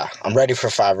 yeah, I'm ready for a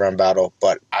 5-round battle,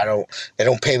 but they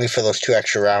don't pay me for those 2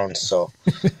 extra rounds, so,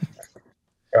 you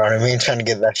know what I mean? Trying to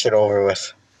get that shit over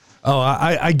with. Oh,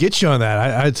 I get you on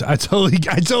that. I totally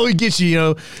get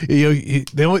you.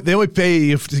 They only pay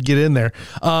you to get in there.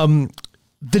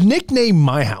 The nickname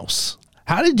My House.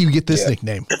 How did you get this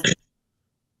nickname?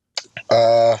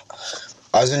 I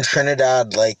was in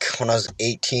Trinidad when I was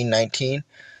 18, 19,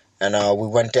 and we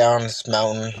went down this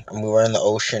mountain and we were in the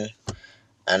ocean,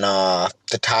 and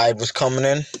the tide was coming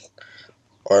in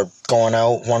or going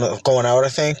out, I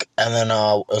think. And then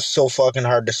it was so fucking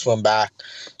hard to swim back.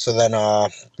 So then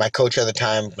my coach at the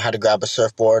time had to grab a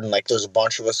surfboard, and like there's a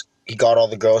bunch of us. He got all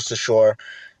the girls to shore,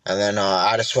 and then I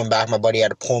had to swim back. My buddy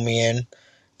had to pull me in,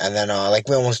 and then like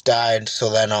we almost died. So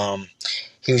then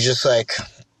he was just like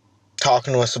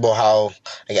talking to us about how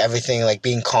like everything, like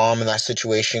being calm in that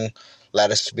situation led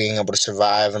us to being able to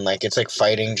survive, and like it's like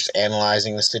fighting, just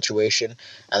analyzing the situation.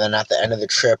 And then at the end of the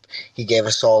trip, he gave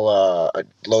us all a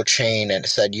little chain, and it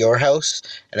said your house,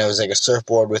 and it was like a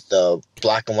surfboard with the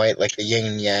black and white, like the yin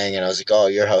and yang. And I was like, oh,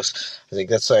 your house. I was like,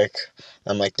 that's like,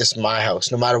 I'm like, this is my house.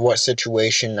 No matter what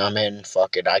situation I'm in,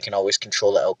 fuck it, I can always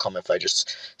control the outcome if I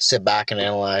just sit back and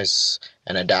analyze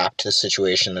and adapt to the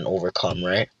situation and overcome,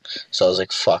 right? So I was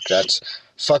like, fuck,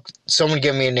 someone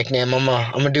give me a nickname. I'm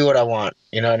gonna do what I want.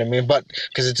 You know what I mean? But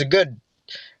because it's a good,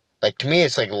 like, to me,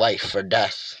 it's like life or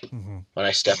death when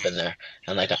I step in there,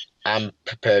 and like I'm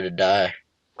prepared to die.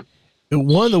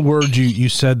 One of the words you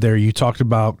said there, you talked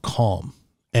about calm,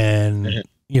 and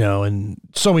and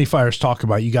so many fighters talk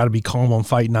about you got to be calm on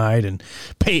fight night, and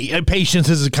patience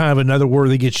is kind of another word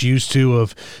that gets used to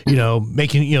of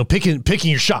making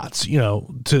picking your shots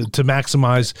to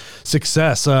maximize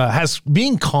success. Has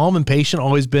being calm and patient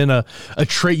always been a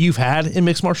trait you've had in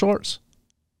mixed martial arts?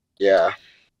 Yeah.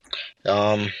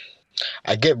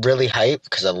 I get really hyped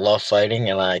because I love fighting,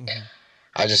 and like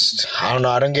I don't know,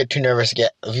 I don't get too nervous.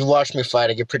 If you watch me fight,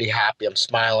 I get pretty happy. I'm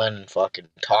smiling and fucking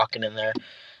talking in there.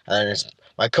 And then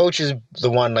my coach is the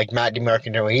one, like Matt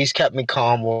DeMarco. He's kept me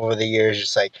calm over the years.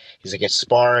 Just like he's like, it's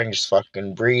sparring, just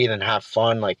fucking breathe and have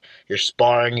fun. Like you're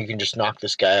sparring, you can just knock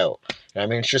this guy out. I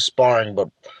mean, it's just sparring, but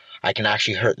I can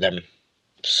actually hurt them.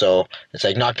 So it's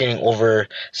like not getting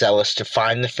overzealous to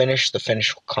find the finish. The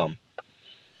finish will come.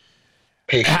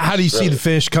 Patience. How do you see the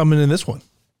finish coming in this one?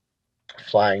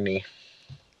 Flying knee.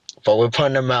 But we're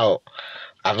putting them out.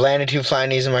 I've landed 2 flying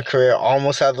knees in my career.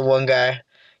 Almost had the one guy.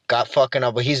 Got fucking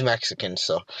up, but he's Mexican,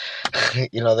 so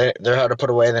they're hard to put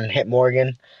away. Then hit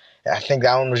Morgan. I think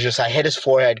that one was just I hit his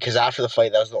forehead because after the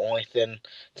fight, that was the only thing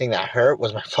that hurt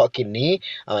was my fucking knee.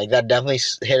 I'm like, that definitely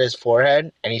hit his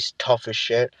forehead, and he's tough as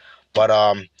shit. But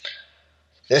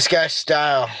this guy's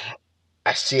style,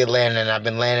 I see it landing. I've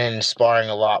been landing and sparring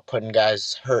a lot, putting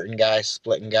guys, hurting guys,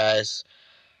 splitting guys,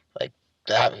 like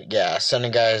that. Yeah,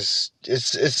 sending guys.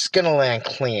 It's gonna land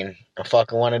clean. And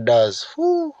fucking when it does,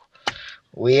 whoo,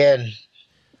 we in.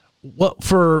 Well,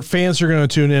 for fans who are going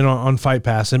to tune in on Fight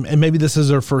Pass, and maybe this is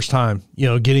their first time,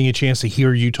 getting a chance to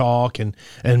hear you talk, and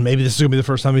maybe this is going to be the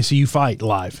first time they see you fight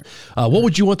live. What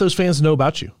would you want those fans to know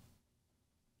about you?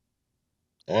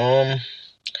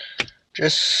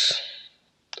 Just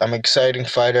I'm an exciting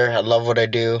fighter. I love what I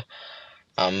do.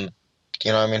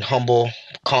 Humble,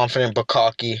 confident, but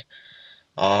cocky.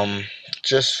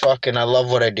 Just fucking, I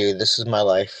love what I do. This is my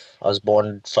life. I was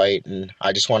born to fight, and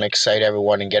I just want to excite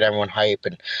everyone and get everyone hype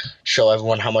and show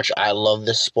everyone how much I love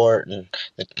this sport, and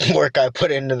the work I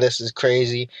put into this is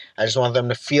crazy. I just want them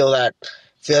to feel that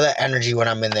energy when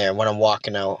I'm in there, when I'm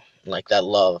walking out, like that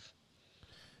love.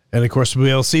 And, of course, we'll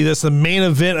be able to see this, the main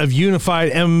event of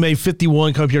Unified MMA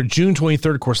 51 coming here June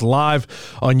 23rd, of course, live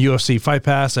on UFC Fight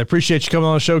Pass. I appreciate you coming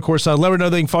on the show. Of course, let me know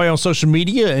they can follow you on social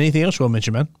media. Anything else you want to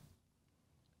mention, man?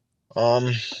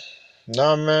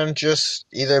 No, man, just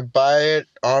either buy it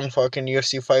on fucking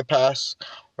UFC Fight Pass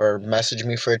or message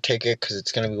me for a ticket because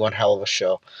it's going to be one hell of a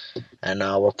show. And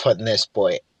we're putting this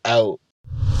boy out.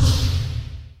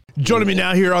 Joining me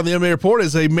now here on the MMA Report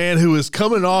is a man who is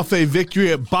coming off a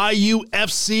victory at Bayou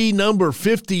FC number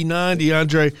 59.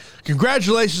 DeAndre,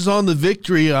 congratulations on the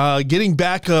victory, getting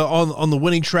back on the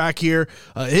winning track here.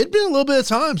 It had been a little bit of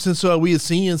time since we had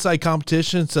seen you inside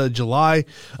competition since July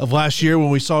of last year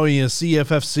when we saw you in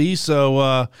CFFC.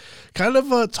 So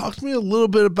talk to me a little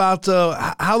bit about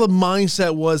how the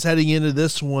mindset was heading into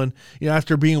this one,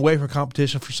 after being away from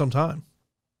competition for some time.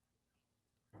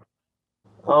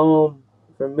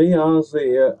 For me,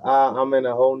 honestly, I'm in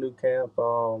a whole new camp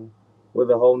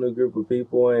with a whole new group of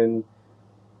people, and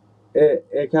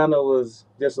it kind of was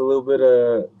just a little bit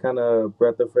of kind of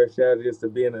breath of fresh air just to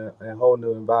be in a whole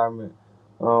new environment.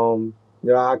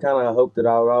 I kind of hoped that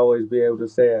I would always be able to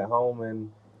stay at home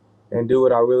and do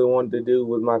what I really wanted to do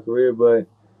with my career, but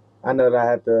I know that I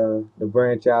had to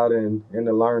branch out and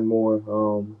to learn more.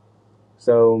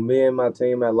 So me and my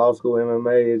team at Law School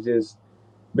MMA is just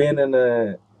being in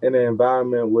an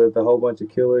environment with a whole bunch of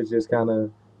killers just kind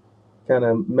of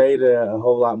made it a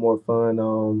whole lot more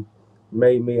fun.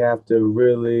 Made me have to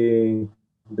really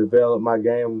develop my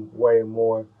game way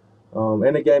more,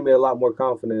 and it gave me a lot more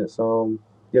confidence.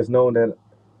 Just knowing that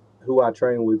who I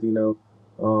train with,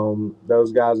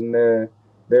 Those guys in there,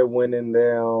 they're winning.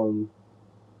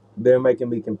 They're making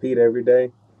me compete every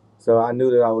day. So I knew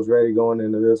that I was ready going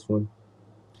into this one.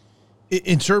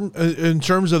 In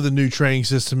terms of the new training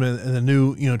system and the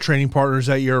new training partners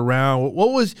that you're around,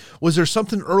 what was there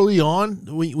something early on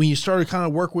when you started kind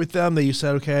of work with them that you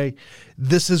said, okay,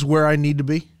 this is where I need to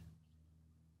be?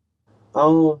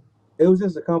 It was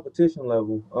just a competition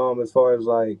level. As far as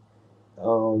like,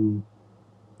 um,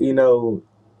 you know,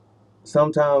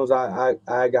 sometimes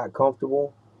I got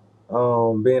comfortable,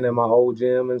 being in my old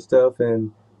gym and stuff,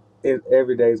 and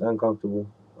every day is uncomfortable.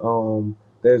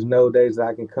 There's no days that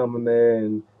I can come in there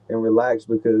and relax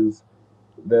because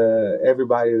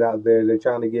everybody's out there. They're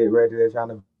trying to get ready. They're trying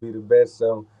to be the best.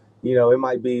 So, it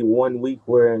might be one week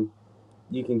where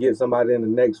you can get somebody in the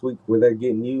next week where they're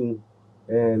getting you,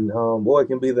 and or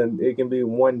it can be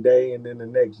one day and then the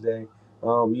next day.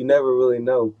 You never really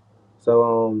know.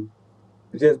 So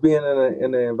just being in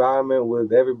an environment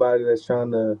with everybody that's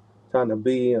trying to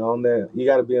be on there, you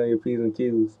got to be on your P's and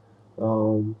Q's.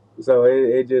 So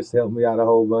it just helped me out a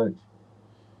whole bunch.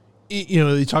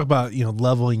 You talk about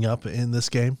leveling up in this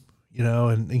game,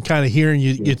 and kind of hearing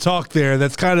you talk there.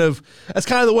 That's kind of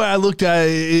the way I looked at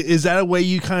it. Is that a way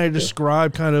you kind of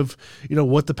describe kind of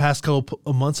what the past couple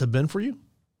of months have been for you?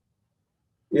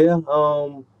 Yeah.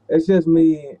 It's just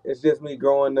me. It's just me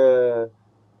growing the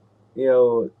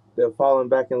falling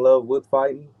back in love with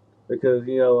fighting because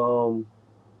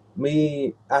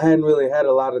me, I hadn't really had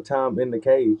a lot of time in the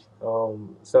cage.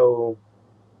 So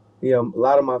a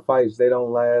lot of my fights they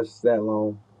don't last that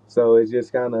long. So it's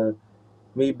just kind of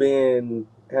me being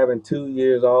having 2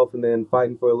 years off and then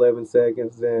fighting for 11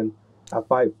 seconds. Then I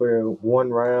fight for one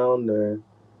round or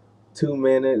 2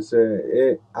 minutes.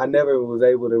 I never was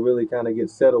able to really kind of get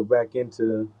settled back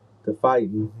into the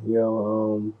fighting.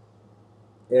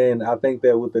 And I think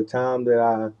that with the time that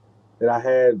I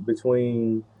had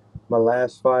between my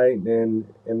last fight and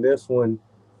this one,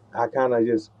 I kind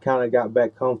of got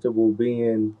back comfortable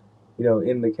being,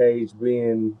 in the cage,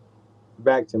 being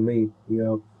back to me,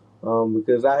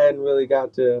 because I hadn't really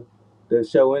got to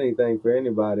show anything for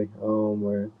anybody,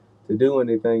 or to do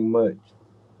anything much.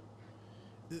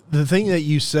 The thing that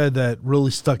you said that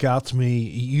really stuck out to me,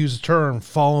 you used the term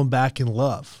 "falling back in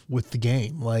love" with the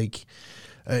game. Like,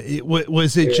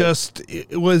 was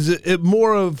it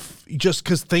more of just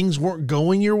because things weren't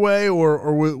going your way,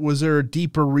 or was there a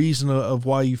deeper reason of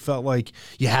why you felt like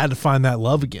you had to find that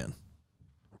love again?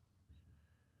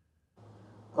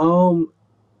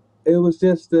 It was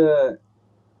just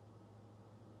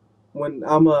when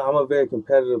I'm a very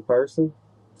competitive person,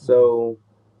 so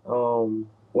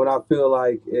when I feel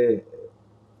like it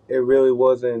really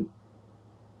wasn't,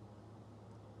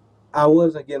 I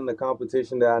wasn't getting the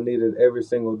competition that I needed every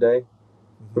single day.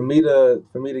 For me to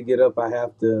get up, I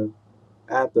have to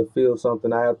feel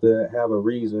something. I have to have a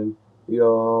reason. You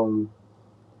know,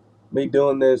 me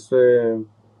doing this for,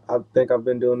 I think I've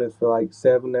been doing this for like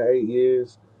 7 or 8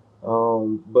 years.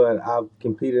 But I've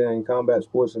competed in combat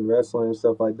sports and wrestling and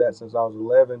stuff like that since I was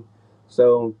 11.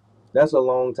 So that's a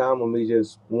long time with me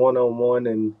just one on one,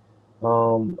 and a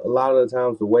lot of the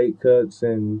times the weight cuts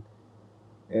and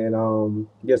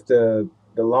just the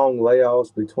long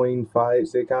layoffs between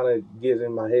fights, it kind of gets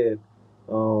in my head.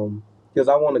 Because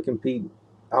I want to compete.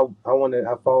 I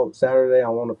fought Saturday. I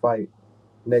want to fight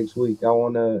next week. I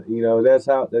want to, that's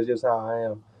just how I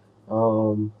am.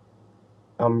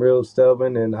 I'm real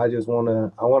stubborn, and I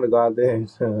want to go out there and,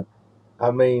 I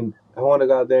want to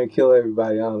go out there and kill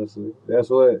everybody. Honestly, that's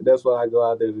what I go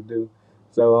out there to do.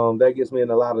 So that gets me in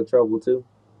a lot of trouble too.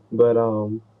 But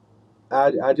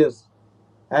I just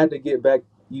I had to get back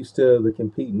used to the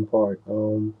competing part.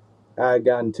 I had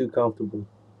gotten too comfortable.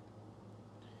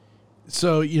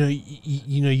 So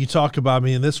you talk about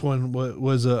me, and this one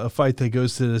was a fight that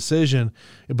goes to the decision.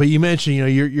 But you mentioned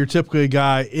you're typically a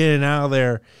guy in and out of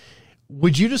there.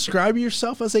 Would you describe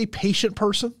yourself as a patient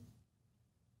person?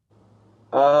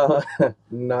 Uh,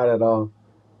 not at all.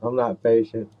 I'm not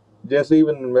patient. Just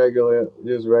even in regular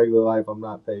life, I'm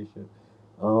not patient.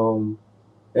 Um,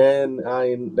 and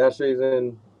that's the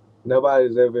reason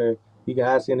nobody's ever. You can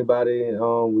ask anybody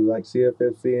with like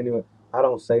CFFC anyway. I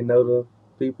don't say no to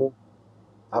people.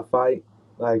 I fight.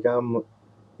 Like I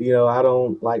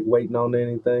don't like waiting on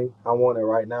anything. I want it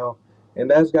right now, and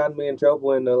that's gotten me in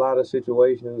trouble in a lot of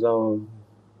situations.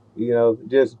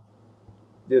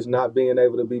 Just not being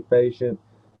able to be patient,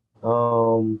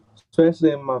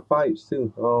 especially in my fights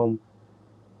too.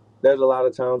 There's a lot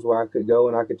of times where I could go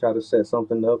and I could try to set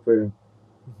something up,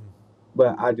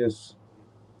 but I just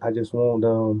want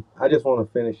to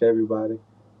finish everybody.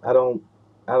 I don't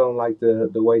I don't like to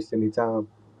waste any time.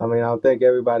 I mean, I think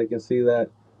everybody can see that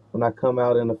when I come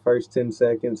out in the first 10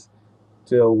 seconds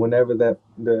till whenever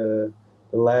the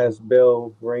last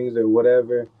bell rings or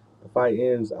whatever, the fight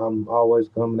ends, I'm always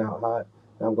coming out hot.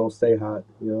 I'm gonna stay hot,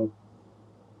 you know.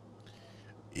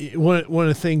 One of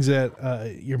the things that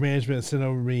your management sent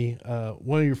over to me,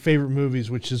 one of your favorite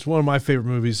movies, which is one of my favorite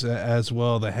movies as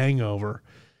well, The Hangover,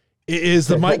 is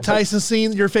the Mike Tyson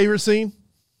scene your favorite scene?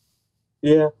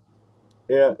 Yeah,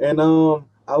 yeah, and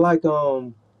I like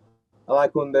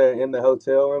when they're in the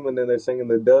hotel room and then they're singing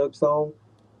the Doug song.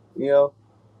 You know,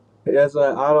 that's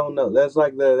I don't know. That's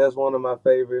one of my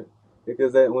favorite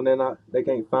because that when they're not they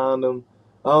can't find them.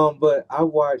 But I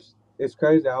watched. It's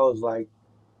crazy. I was like,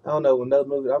 I don't know when those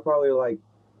movies. I probably like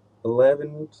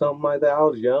 11 something like that. I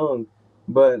was young,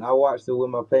 but I watched it with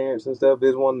my parents and stuff.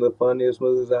 It's one of the funniest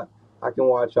movies. I can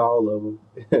watch all of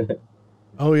them.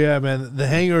 Oh yeah, man. The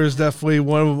Hangover is definitely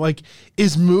one of them. Like,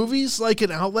 is movies like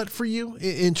an outlet for you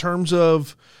in terms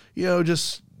of,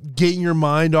 just getting your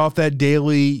mind off that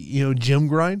daily, gym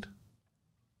grind?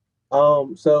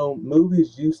 So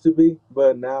movies used to be,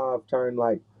 but now I've turned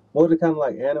like more to kind of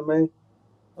like anime.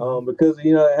 Because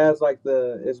it has like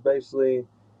it's basically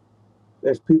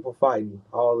there's people fighting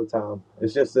all the time.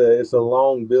 It's a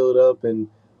long build up and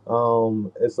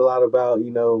it's a lot about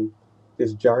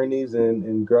just journeys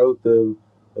and growth of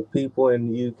people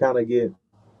and you kind of get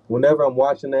whenever I'm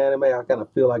watching the anime I kind of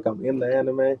feel like I'm in the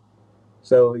anime.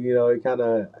 So it kind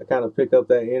of pick up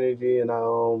that energy and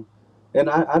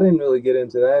I didn't really get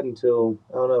into that until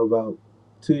I don't know about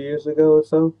 2 years ago or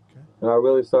so, and I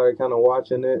really started kind of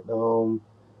watching it.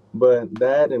 But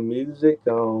that and music,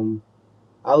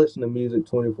 I listen to music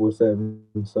 24/7.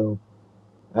 So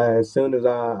as soon as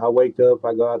I wake up,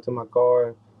 I go out to my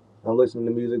car. I'm listening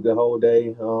to music the whole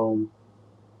day.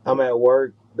 I'm at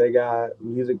work. They got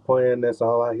music playing. That's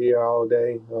all I hear all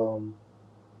day.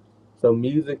 So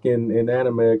music and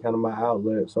anime are kind of my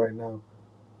outlets right now.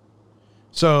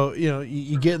 So,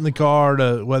 you get in the car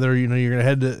to whether, you're going to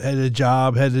head to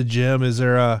job, head to the gym. Is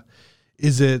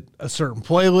it a certain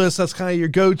playlist that's kind of your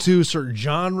go-to, a certain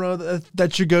genre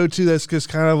that's your go-to that's just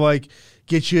kind of like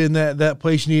get you in that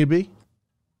place you need to be?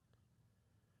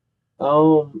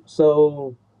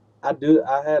 So I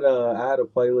had a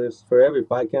playlist for every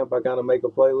fight camp. I kind of make a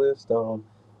playlist.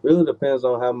 Really depends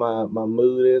on how my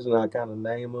mood is, and I kind of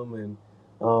name them. And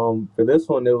for this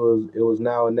one, it was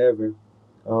now or never.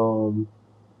 Um,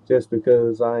 just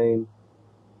because I ain't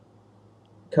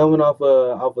coming off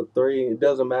a three. It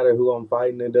doesn't matter who I'm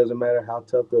fighting. It doesn't matter how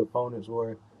tough the opponents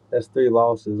were. That's three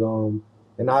losses.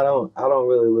 And I don't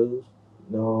really lose.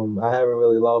 I haven't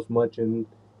really lost much in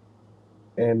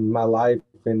my life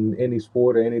in any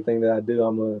sport or anything that I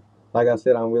do. Like I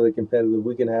said, I'm really competitive.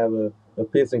 We can have a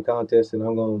pissing contest, and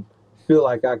I'm gonna feel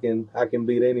like I can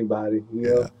beat anybody.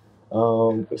 Yeah.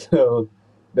 So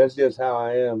that's just how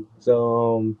I am.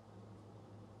 So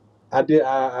I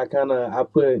kind of I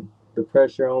put the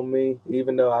pressure on me,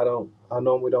 even though I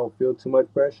normally don't feel too much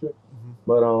pressure,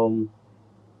 but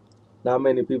not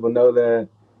many people know that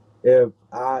if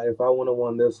I would have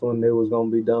won this one, it was gonna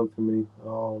be done for me.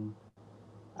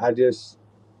 I just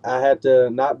I had to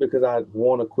not because I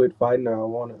want to quit fighting or I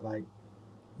want to like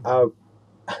I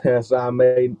so I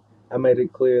made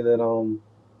it clear that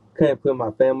can't put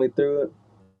my family through it,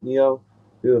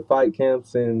 through the fight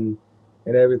camps and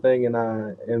everything,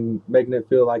 and making it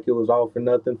feel like it was all for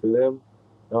nothing for them,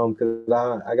 because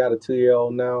I got a 2 year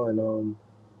old now, and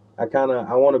I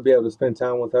want to be able to spend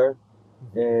time with her,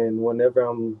 and whenever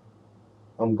I'm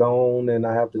gone and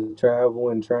I have to travel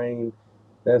and train,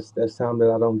 that's time that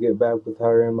I don't get back with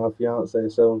her and my fiance.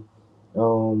 So,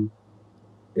 um,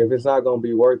 if it's not gonna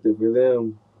be worth it for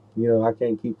them, I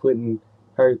can't keep putting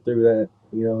her through that.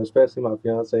 Especially my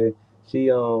fiance.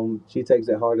 She takes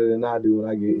it harder than I do when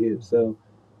I get hit. So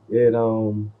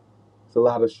it's a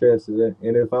lot of stress. And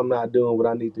if I'm not doing what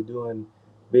I need to do and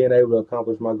being able to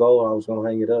accomplish my goal, I was gonna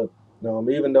hang it up.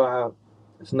 Even though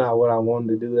it's not what I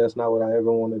wanted to do. That's not what I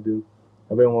ever want to do.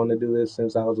 I've been wanting to do this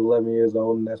since I was 11 years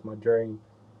old, and that's my dream.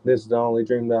 This is the only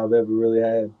dream that I've ever really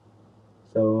had.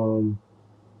 So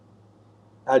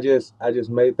I just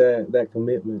made that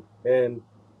commitment, and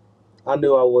I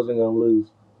knew I wasn't gonna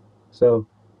lose. So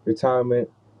retirement,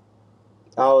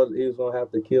 he was gonna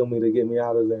have to kill me to get me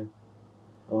out of there,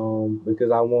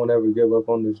 because I won't ever give up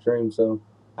on this dream. So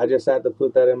I just had to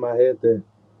put that in my head that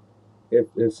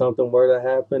if something were to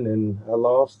happen and I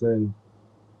lost, then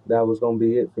that was gonna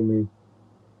be it for me.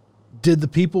 Did the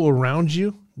people around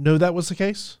you know that was the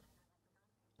case?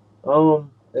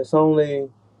 It's only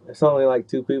like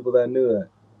two people that knew that.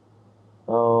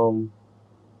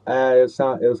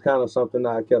 It was kind of something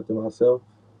that I kept to myself,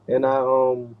 and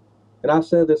and I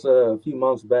said this a few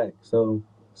months back, so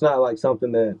it's not like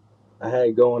something that I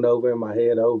had going over in my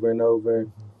head over and over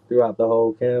throughout the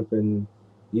whole camp. And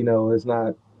it's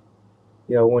not,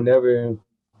 whenever,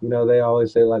 they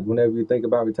always say, like, whenever you think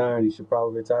about retiring, you should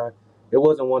probably retire. It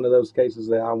wasn't one of those cases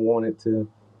that I wanted to,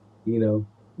 you know,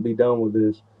 be done with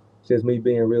this. It's just me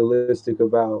being realistic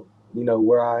about,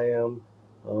 where I am.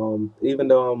 Even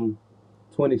though I'm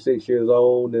 26 years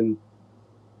old, and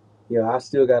I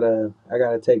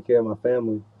gotta take care of my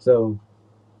family. So,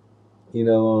 you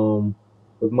know,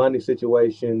 with money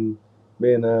situation,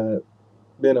 being a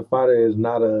being a fighter is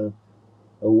not a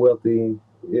wealthy.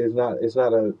 It's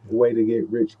not a way to get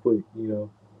rich quick.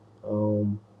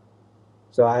 Um,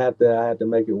 so I had to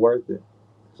make it worth it.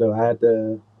 So I have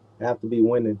to be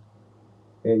winning,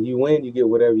 and you win, you get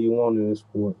whatever you want in this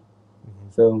sport.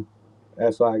 So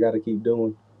that's why I got to keep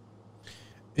doing.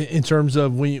 In terms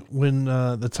of when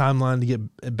the timeline to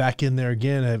get back in there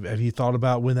again, have you thought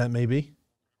about when that may be?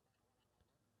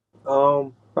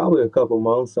 Probably a couple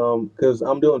months. Cause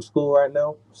I'm doing school right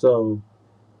now, so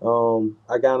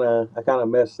I kind of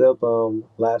messed up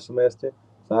last semester,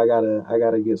 so I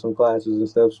gotta get some classes and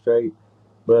stuff straight.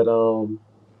 But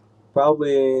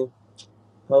probably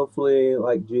hopefully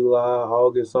like July,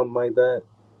 August, something like that,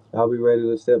 I'll be ready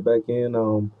to step back in.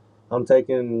 I'm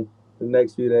taking the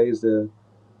next few days to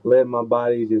let my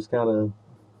body just kind of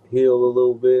heal a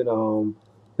little bit.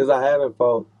 Because I haven't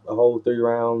fought a whole 3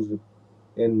 rounds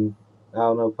in I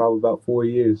don't know, probably about 4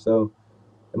 years. So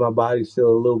and my body's still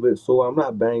a little bit sore. I'm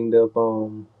not banged up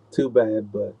too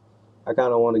bad, but I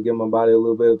kind of want to give my body a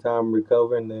little bit of time to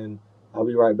recover, and then I'll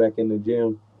be right back in the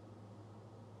gym.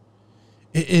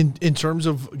 In terms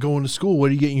of going to school, what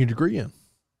are you getting your degree in?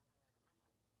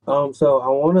 So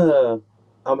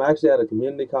I'm actually at a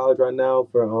community college right now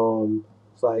for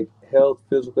it's like health,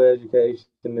 physical education,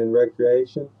 and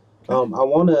recreation. Okay. I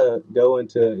wanna go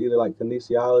into either like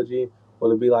kinesiology or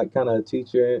to be like kind of a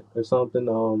teacher or something.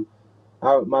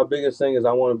 My biggest thing is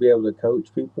I want to be able to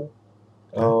coach people.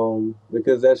 Okay.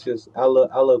 Because that's just I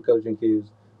love coaching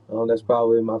kids. That's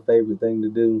probably my favorite thing to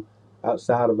do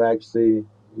outside of actually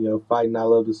fighting. I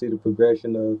love to see the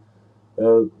progression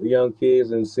of young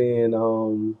kids and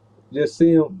seeing just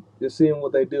seeing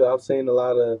what they do. I've seen a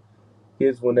lot of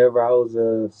kids whenever I was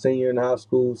a senior in high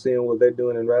school, seeing what they're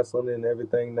doing in wrestling and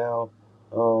everything now.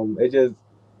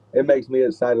 It makes me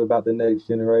excited about the next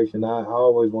generation. I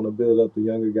always want to build up the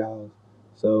younger guys.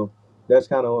 So that's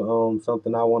kind of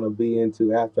something I want to be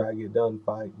into after I get done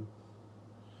fighting.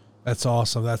 That's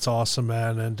awesome. That's awesome,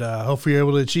 man. And hopefully you're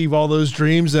able to achieve all those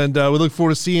dreams. And we look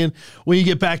forward to seeing when you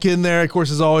get back in there. Of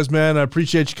course, as always, man, I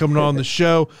appreciate you coming on the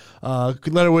show.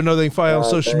 Could let everyone know they can find you on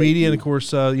social media. And, of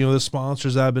course, the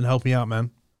sponsors that have been helping you out,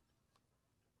 man.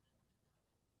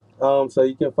 So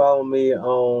you can follow me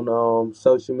on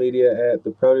social media at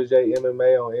the Protege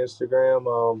MMA on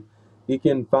Instagram. You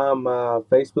can find my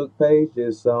Facebook page.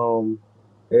 It's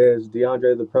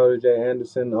DeAndre the Protege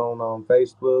Anderson on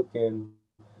Facebook and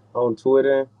on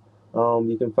Twitter.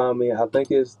 You can find me. I think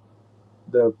it's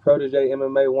the Protege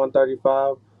MMA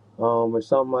 135 or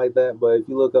something like that. But if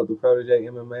you look up the Protege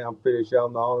MMA, I'm pretty sure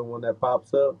I'm the only one that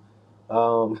pops up.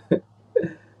 Um,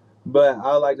 But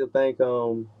I like to thank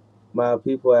my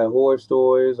people at Horror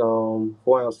Stores, 4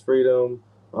 Ounce Freedom.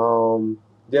 Um,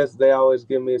 just they always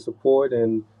give me support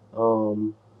and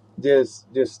just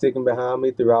sticking behind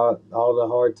me throughout all the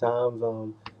hard times.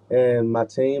 And my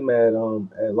team at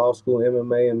Law School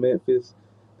MMA in Memphis,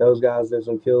 those guys are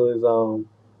some killers.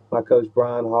 My coach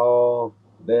Brian Hall,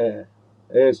 that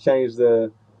it's changed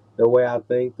the way I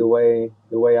think, the way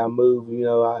I move.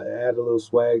 I add a little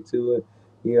swag to it.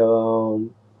 You know,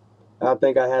 I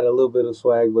think I had a little bit of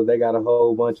swag, but they got a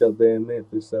whole bunch up there in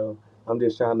Memphis. So I'm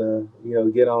just trying to,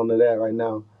 get on to that right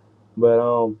now. But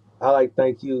I like to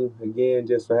thank you again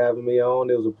just for having me on.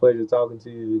 It was a pleasure talking to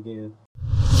you again.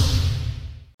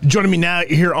 Joining me now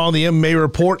here on the MMA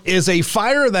Report is a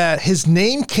fighter that his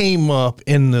name came up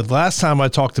in the last time I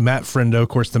talked to Matt Friendo, of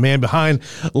course, the man behind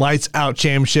Lights Out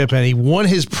Championship, and he won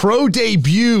his pro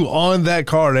debut on that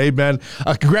card. Hey, man,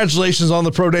 congratulations on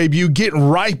the pro debut, getting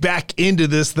right back into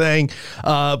this thing.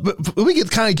 But we get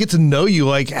to know you.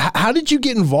 Like, how did you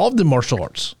get involved in martial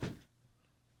arts?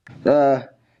 I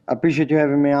appreciate you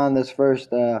having me on this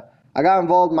first. I got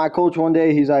involved. My coach one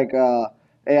day, he's like,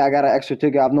 hey, I got an extra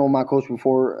ticket. I've known my coach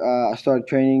before I started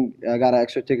training. I got an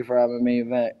extra ticket for our MMA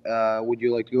event. Would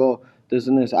you like to go? This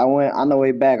and this. I went on the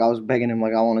way back. I was begging him,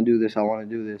 like, I want to do this. I want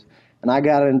to do this. And I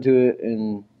got into it,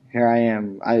 and here I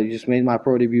am. I just made my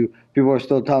pro debut. People are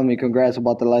still telling me congrats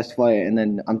about the last fight, and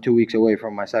then I'm 2 weeks away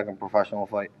from my second professional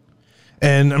fight.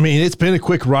 And I mean, it's been a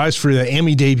quick rise for the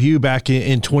AMI debut back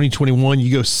in 2021.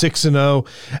 You go 6-0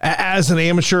 as an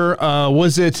amateur.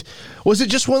 Was it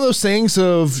just one of those things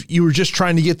of you were just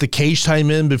trying to get the cage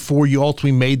time in before you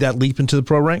ultimately made that leap into the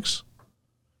pro ranks?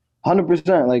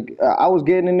 100%. Like I was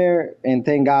getting in there, and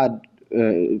thank God,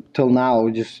 till now,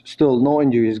 just still no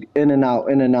injuries, in and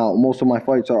out, in and out. Most of my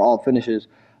fights are all finishes,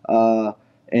 and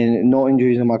no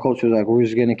injuries. And my coach was like, "We're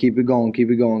just gonna keep it going,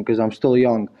 because I'm still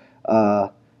young."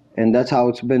 And that's how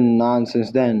it's been on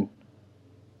since then.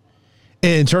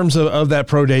 In terms of that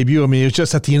pro debut, I mean, it was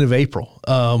just at the end of April.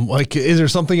 Is there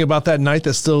something about that night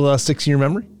that still sticks in your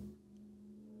memory?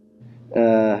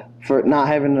 For not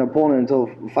having an opponent until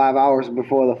 5 hours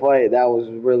before the fight, that was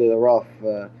really rough,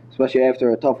 especially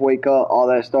after a tough weight cut, all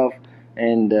that stuff.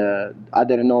 And I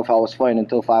didn't know if I was fighting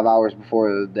until 5 hours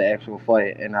before the actual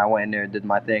fight, and I went in there and did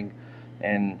my thing.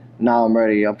 And now I'm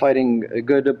ready. I'm fighting a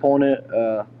good opponent.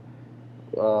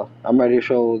 I'm ready to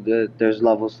show that there's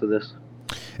levels to this.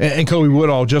 And Kobe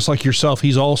Woodall, just like yourself,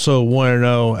 he's also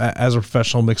 1-0 as a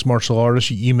professional mixed martial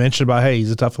artist. You mentioned about, hey, he's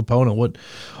a tough opponent.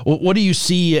 What do you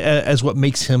see as what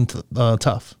makes him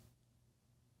tough?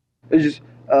 It's just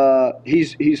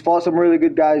he's fought some really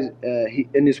good guys.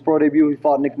 In his pro debut, he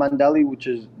fought Nick Mandelli,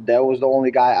 that was the only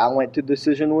guy I went to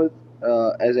decision with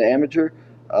as an amateur.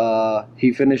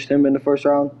 He finished him in the first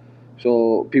round,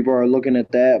 so people are looking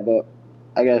at that. But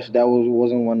I guess that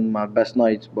wasn't one of my best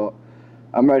nights. But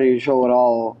I'm ready to show it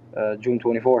all June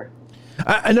 24.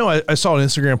 I know I saw an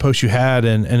Instagram post you had,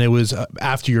 and it was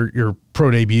after your pro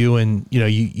debut, and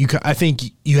I think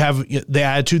you have the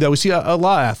attitude that we see a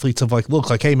lot of athletes of look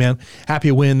like, hey man, happy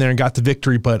to win there and got the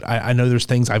victory, but I know there's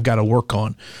things I've got to work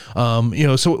on.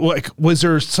 So was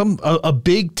there a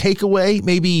big takeaway?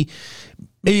 Maybe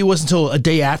it wasn't until a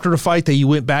day after the fight that you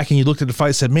went back and you looked at the fight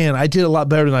and said, man, I did a lot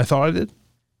better than I thought I did.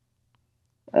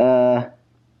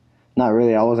 Not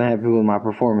really. I wasn't happy with my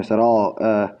performance at all.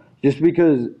 Just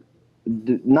because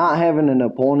not having an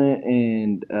opponent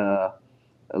and I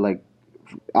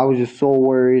was just so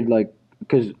worried,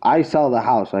 because I sell the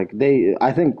house.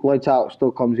 I think Lights Out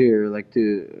still comes here,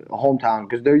 to a hometown,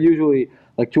 because they're usually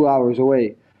 2 hours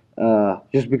away,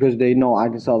 just because they know I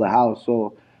can sell the house.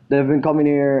 So they've been coming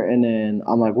here, and then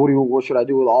I'm like, what should I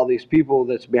do with all these people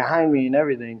that's behind me and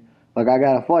everything? I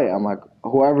got to fight. I'm like,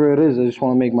 whoever it is, I just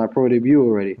want to make my pro debut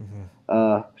already.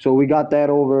 Mm-hmm. So we got that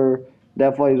over.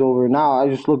 That fight is over. Now I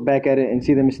just look back at it and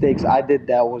see the mistakes I did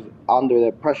that was under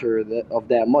the pressure of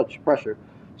that much pressure.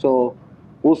 So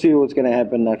we'll see what's going to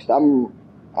happen next. I'm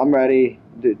ready.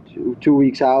 2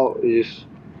 weeks out, it's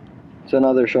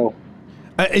another show.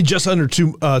 Just under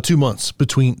 2 months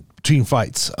between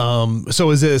fights. So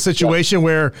is it a situation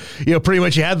where pretty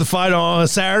much you had the fight on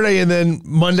Saturday and then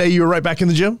Monday you were right back in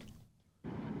the gym?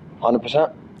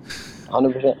 100%.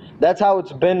 100%. That's how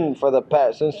it's been for the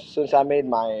past since I made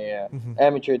my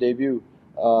amateur debut.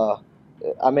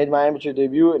 I made my amateur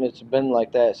debut, and it's been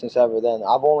like that since ever then.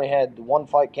 I've only had one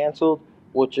fight canceled,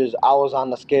 which is I was on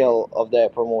the scale of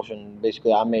that promotion.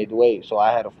 Basically, I made weight, so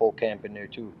I had a full camp in there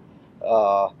too.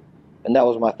 And that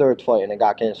was my third fight, and it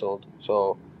got canceled.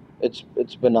 So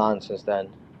it's been on since then.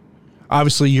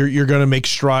 Obviously, you're going to make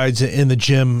strides in the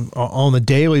gym on the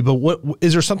daily, but what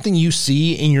is there something you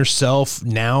see in yourself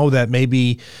now that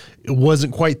maybe it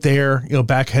wasn't quite there,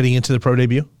 back heading into the pro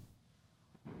debut?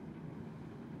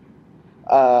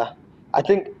 I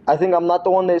think I'm not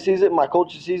the one that sees it. My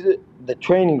coach sees it. The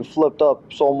training flipped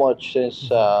up so much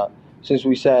since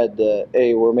we said,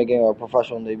 hey, we're making our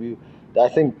professional debut. I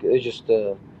think it's just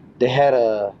they had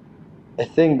a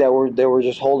thing that they were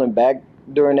just holding back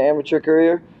during the amateur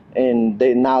career. And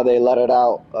they let it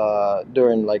out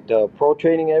during the pro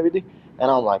training and everything, and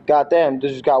I'm like, God damn,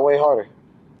 this just got way harder.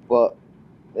 But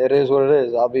it is what it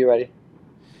is. I'll be ready.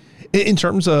 In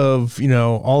terms of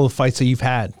all the fights that you've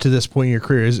had to this point in your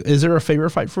career, is there a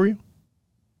favorite fight for you?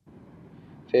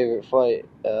 Favorite fight,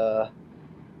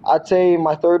 I'd say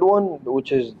my third one,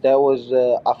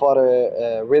 I fought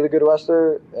a really good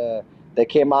wrestler that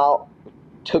came out,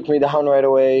 took me down right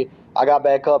away. I got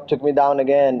back up, took me down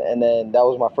again, and then that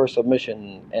was my first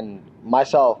submission. And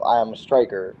myself, I am a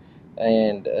striker,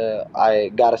 and I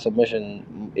got a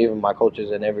submission. Even my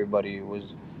coaches and everybody was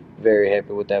very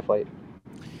happy with that fight.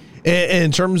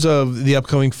 In terms of the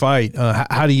upcoming fight,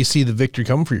 how do you see the victory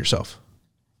coming for yourself?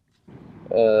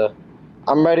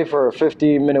 I'm ready for a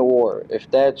 15-minute war. If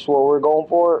that's what we're going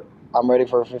for, I'm ready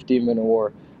for a 15-minute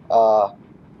war. I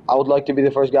would like to be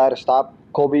the first guy to stop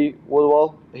Kobe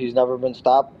Woodwell. He's never been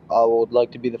stopped. I would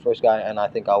like to be the first guy, and I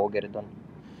think I will get it done.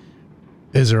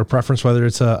 Is there a preference whether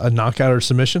it's a knockout or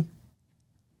submission?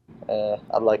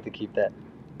 I'd like to keep that.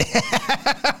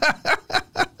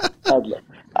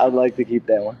 I'd like to keep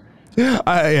that one.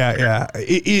 Yeah.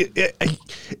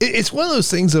 It's one of those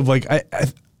things of like,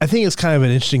 I think it's kind of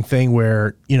an interesting thing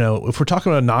where, if we're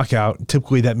talking about a knockout,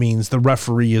 typically that means the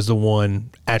referee is the one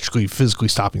actually physically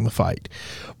stopping the fight.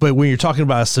 But when you're talking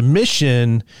about a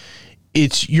submission,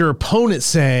 it's your opponent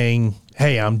saying,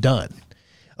 "Hey, I'm done."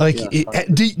 Like,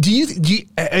 do you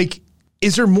like?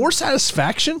 Is there more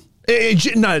satisfaction?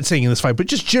 Not saying in this fight, but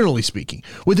just generally speaking,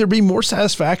 would there be more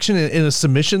satisfaction in a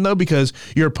submission though, because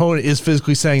your opponent is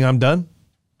physically saying, "I'm done"?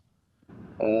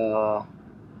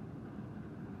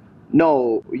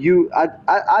 No,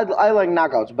 I like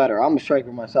knockouts better. I'm a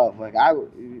striker myself. Like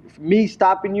me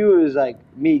stopping you is like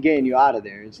me getting you out of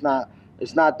there. It's not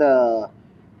the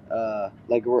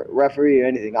like referee or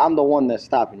anything. I'm the one that's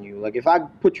stopping you. Like if I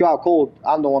put you out cold,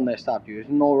 I'm the one that stopped you. There's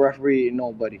no referee,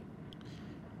 nobody.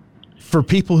 For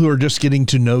people who are just getting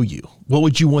to know you, what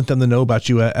would you want them to know about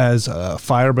you as a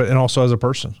fighter, and also as a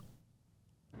person?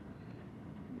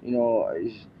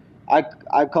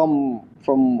 I come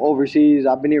from overseas.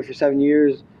 I've been here for 7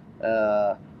 years.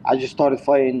 I just started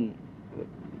fighting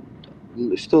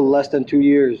still less than 2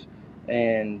 years,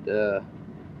 and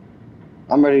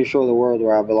I'm ready to show the world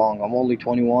where I belong. I'm only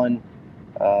 21.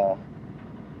 A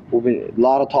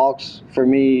lot of talks for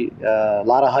me, a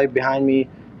lot of hype behind me,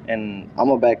 and I'm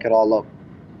going to back it all up.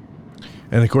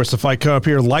 And, of course, the fight come up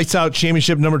here, Lights Out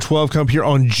Championship number 12 come up here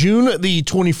on June the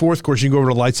 24th. Of course, you can go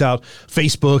over to Lights Out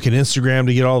Facebook and Instagram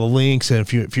to get all the links, and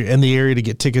if you're in the area to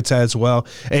get tickets as well.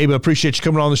 Hey, but appreciate you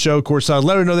coming on the show. Of course,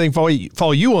 let her know they can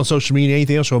follow you on social media.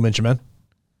 Anything else you want to mention, man?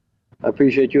 I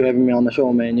appreciate you having me on the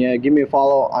show, man. Yeah, give me a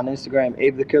follow on Instagram,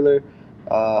 Abe the Killer,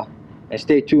 and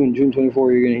stay tuned. June 24th,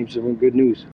 you're going to hear some good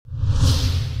news.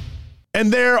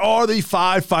 And there are the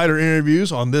 5 fighter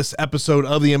interviews on this episode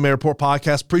of the MMA Report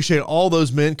podcast. Appreciate all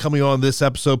those men coming on this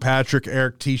episode: Patrick,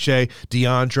 Eric, Tisha,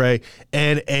 DeAndre,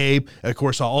 and Abe. Of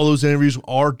course, all those interviews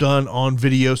are done on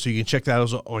video, so you can check that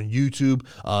out on YouTube.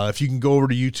 If you can go over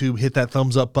to YouTube, hit that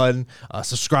thumbs up button,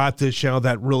 subscribe to the channel.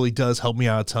 That really does help me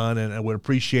out a ton, and I would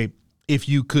appreciate if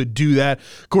you could do that.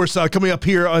 Of course, coming up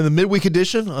here on the midweek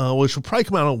edition, which will probably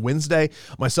come out on Wednesday,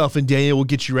 myself and Daniel will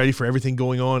get you ready for everything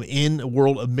going on in the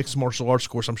world of mixed martial arts.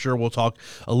 Of course, I'm sure we'll talk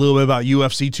a little bit about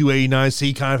UFC 289,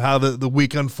 see kind of how the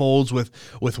week unfolds with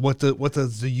what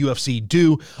does the UFC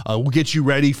do. We'll get you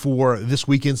ready for this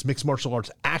weekend's mixed martial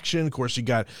arts action. Of course, you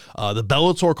got the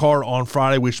Bellator card on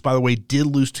Friday, which, by the way, did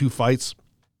lose 2 fights.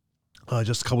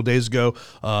 Just a couple days ago,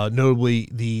 notably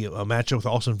the matchup with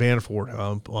Austin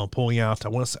Vanderford pulling out. I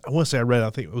want to say I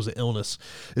think it was an illness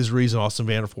is the reason Austin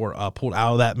Vanderford pulled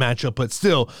out of that matchup. But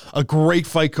still, a great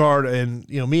fight card. And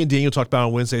me and Daniel talked about it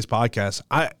on Wednesday's podcast.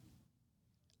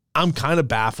 I'm kind of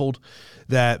baffled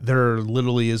that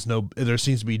there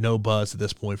seems to be no buzz at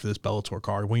this point for this Bellator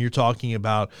card. When you're talking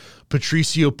about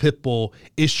Patricio Pitbull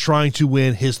is trying to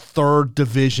win his 3rd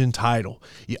division title.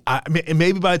 And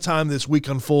maybe by the time this week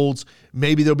unfolds,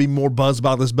 maybe there'll be more buzz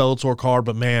about this Bellator card,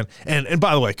 but man, and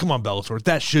by the way, come on, Bellator,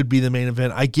 that should be the main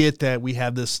event. I get that we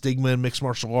have this stigma in mixed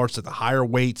martial arts that the higher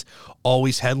weights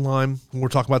always headline when we're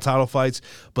talking about title fights,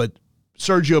 but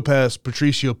Sergio Pettis,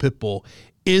 Patricio Pitbull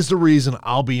is the reason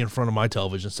I'll be in front of my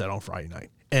television set on Friday night.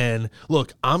 And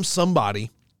look, I'm somebody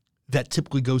that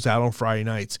typically goes out on Friday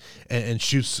nights and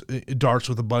shoots darts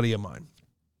with a buddy of mine.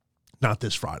 Not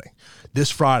this Friday.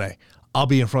 This Friday, I'll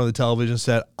be in front of the television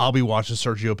set. I'll be watching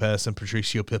Sergio Pettis and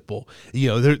Patricio Pitbull.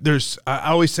 I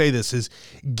always say this is,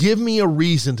 give me a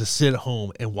reason to sit at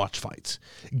home and watch fights.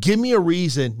 Give me a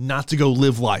reason not to go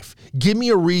live life. Give me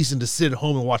a reason to sit at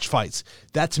home and watch fights.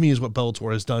 That to me is what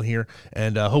Bellator has done here.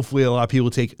 And hopefully a lot of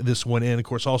people take this one in. Of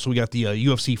course, also we got the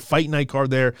UFC Fight Night card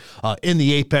there in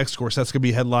the Apex. Of course, that's going to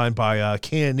be headlined by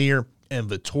Cannonier and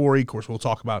Vittori. Of course, we'll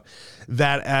talk about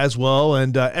that as well,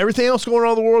 and everything else going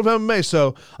on in the world of MMA.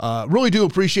 So really do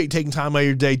appreciate taking time out of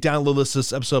your day. Download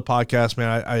this episode podcast,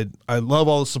 man. I love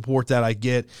all the support that I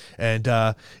get. And,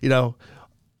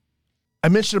 I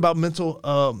mentioned about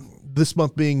this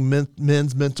month being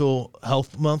Men's Mental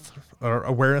Health Month, or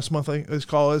Awareness Month, I think it's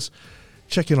called.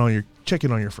 Check in on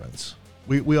your friends.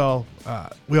 We all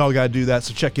got to do that,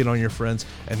 so check in on your friends.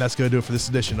 And that's going to do it for this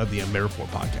edition of the MMA Report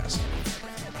podcast.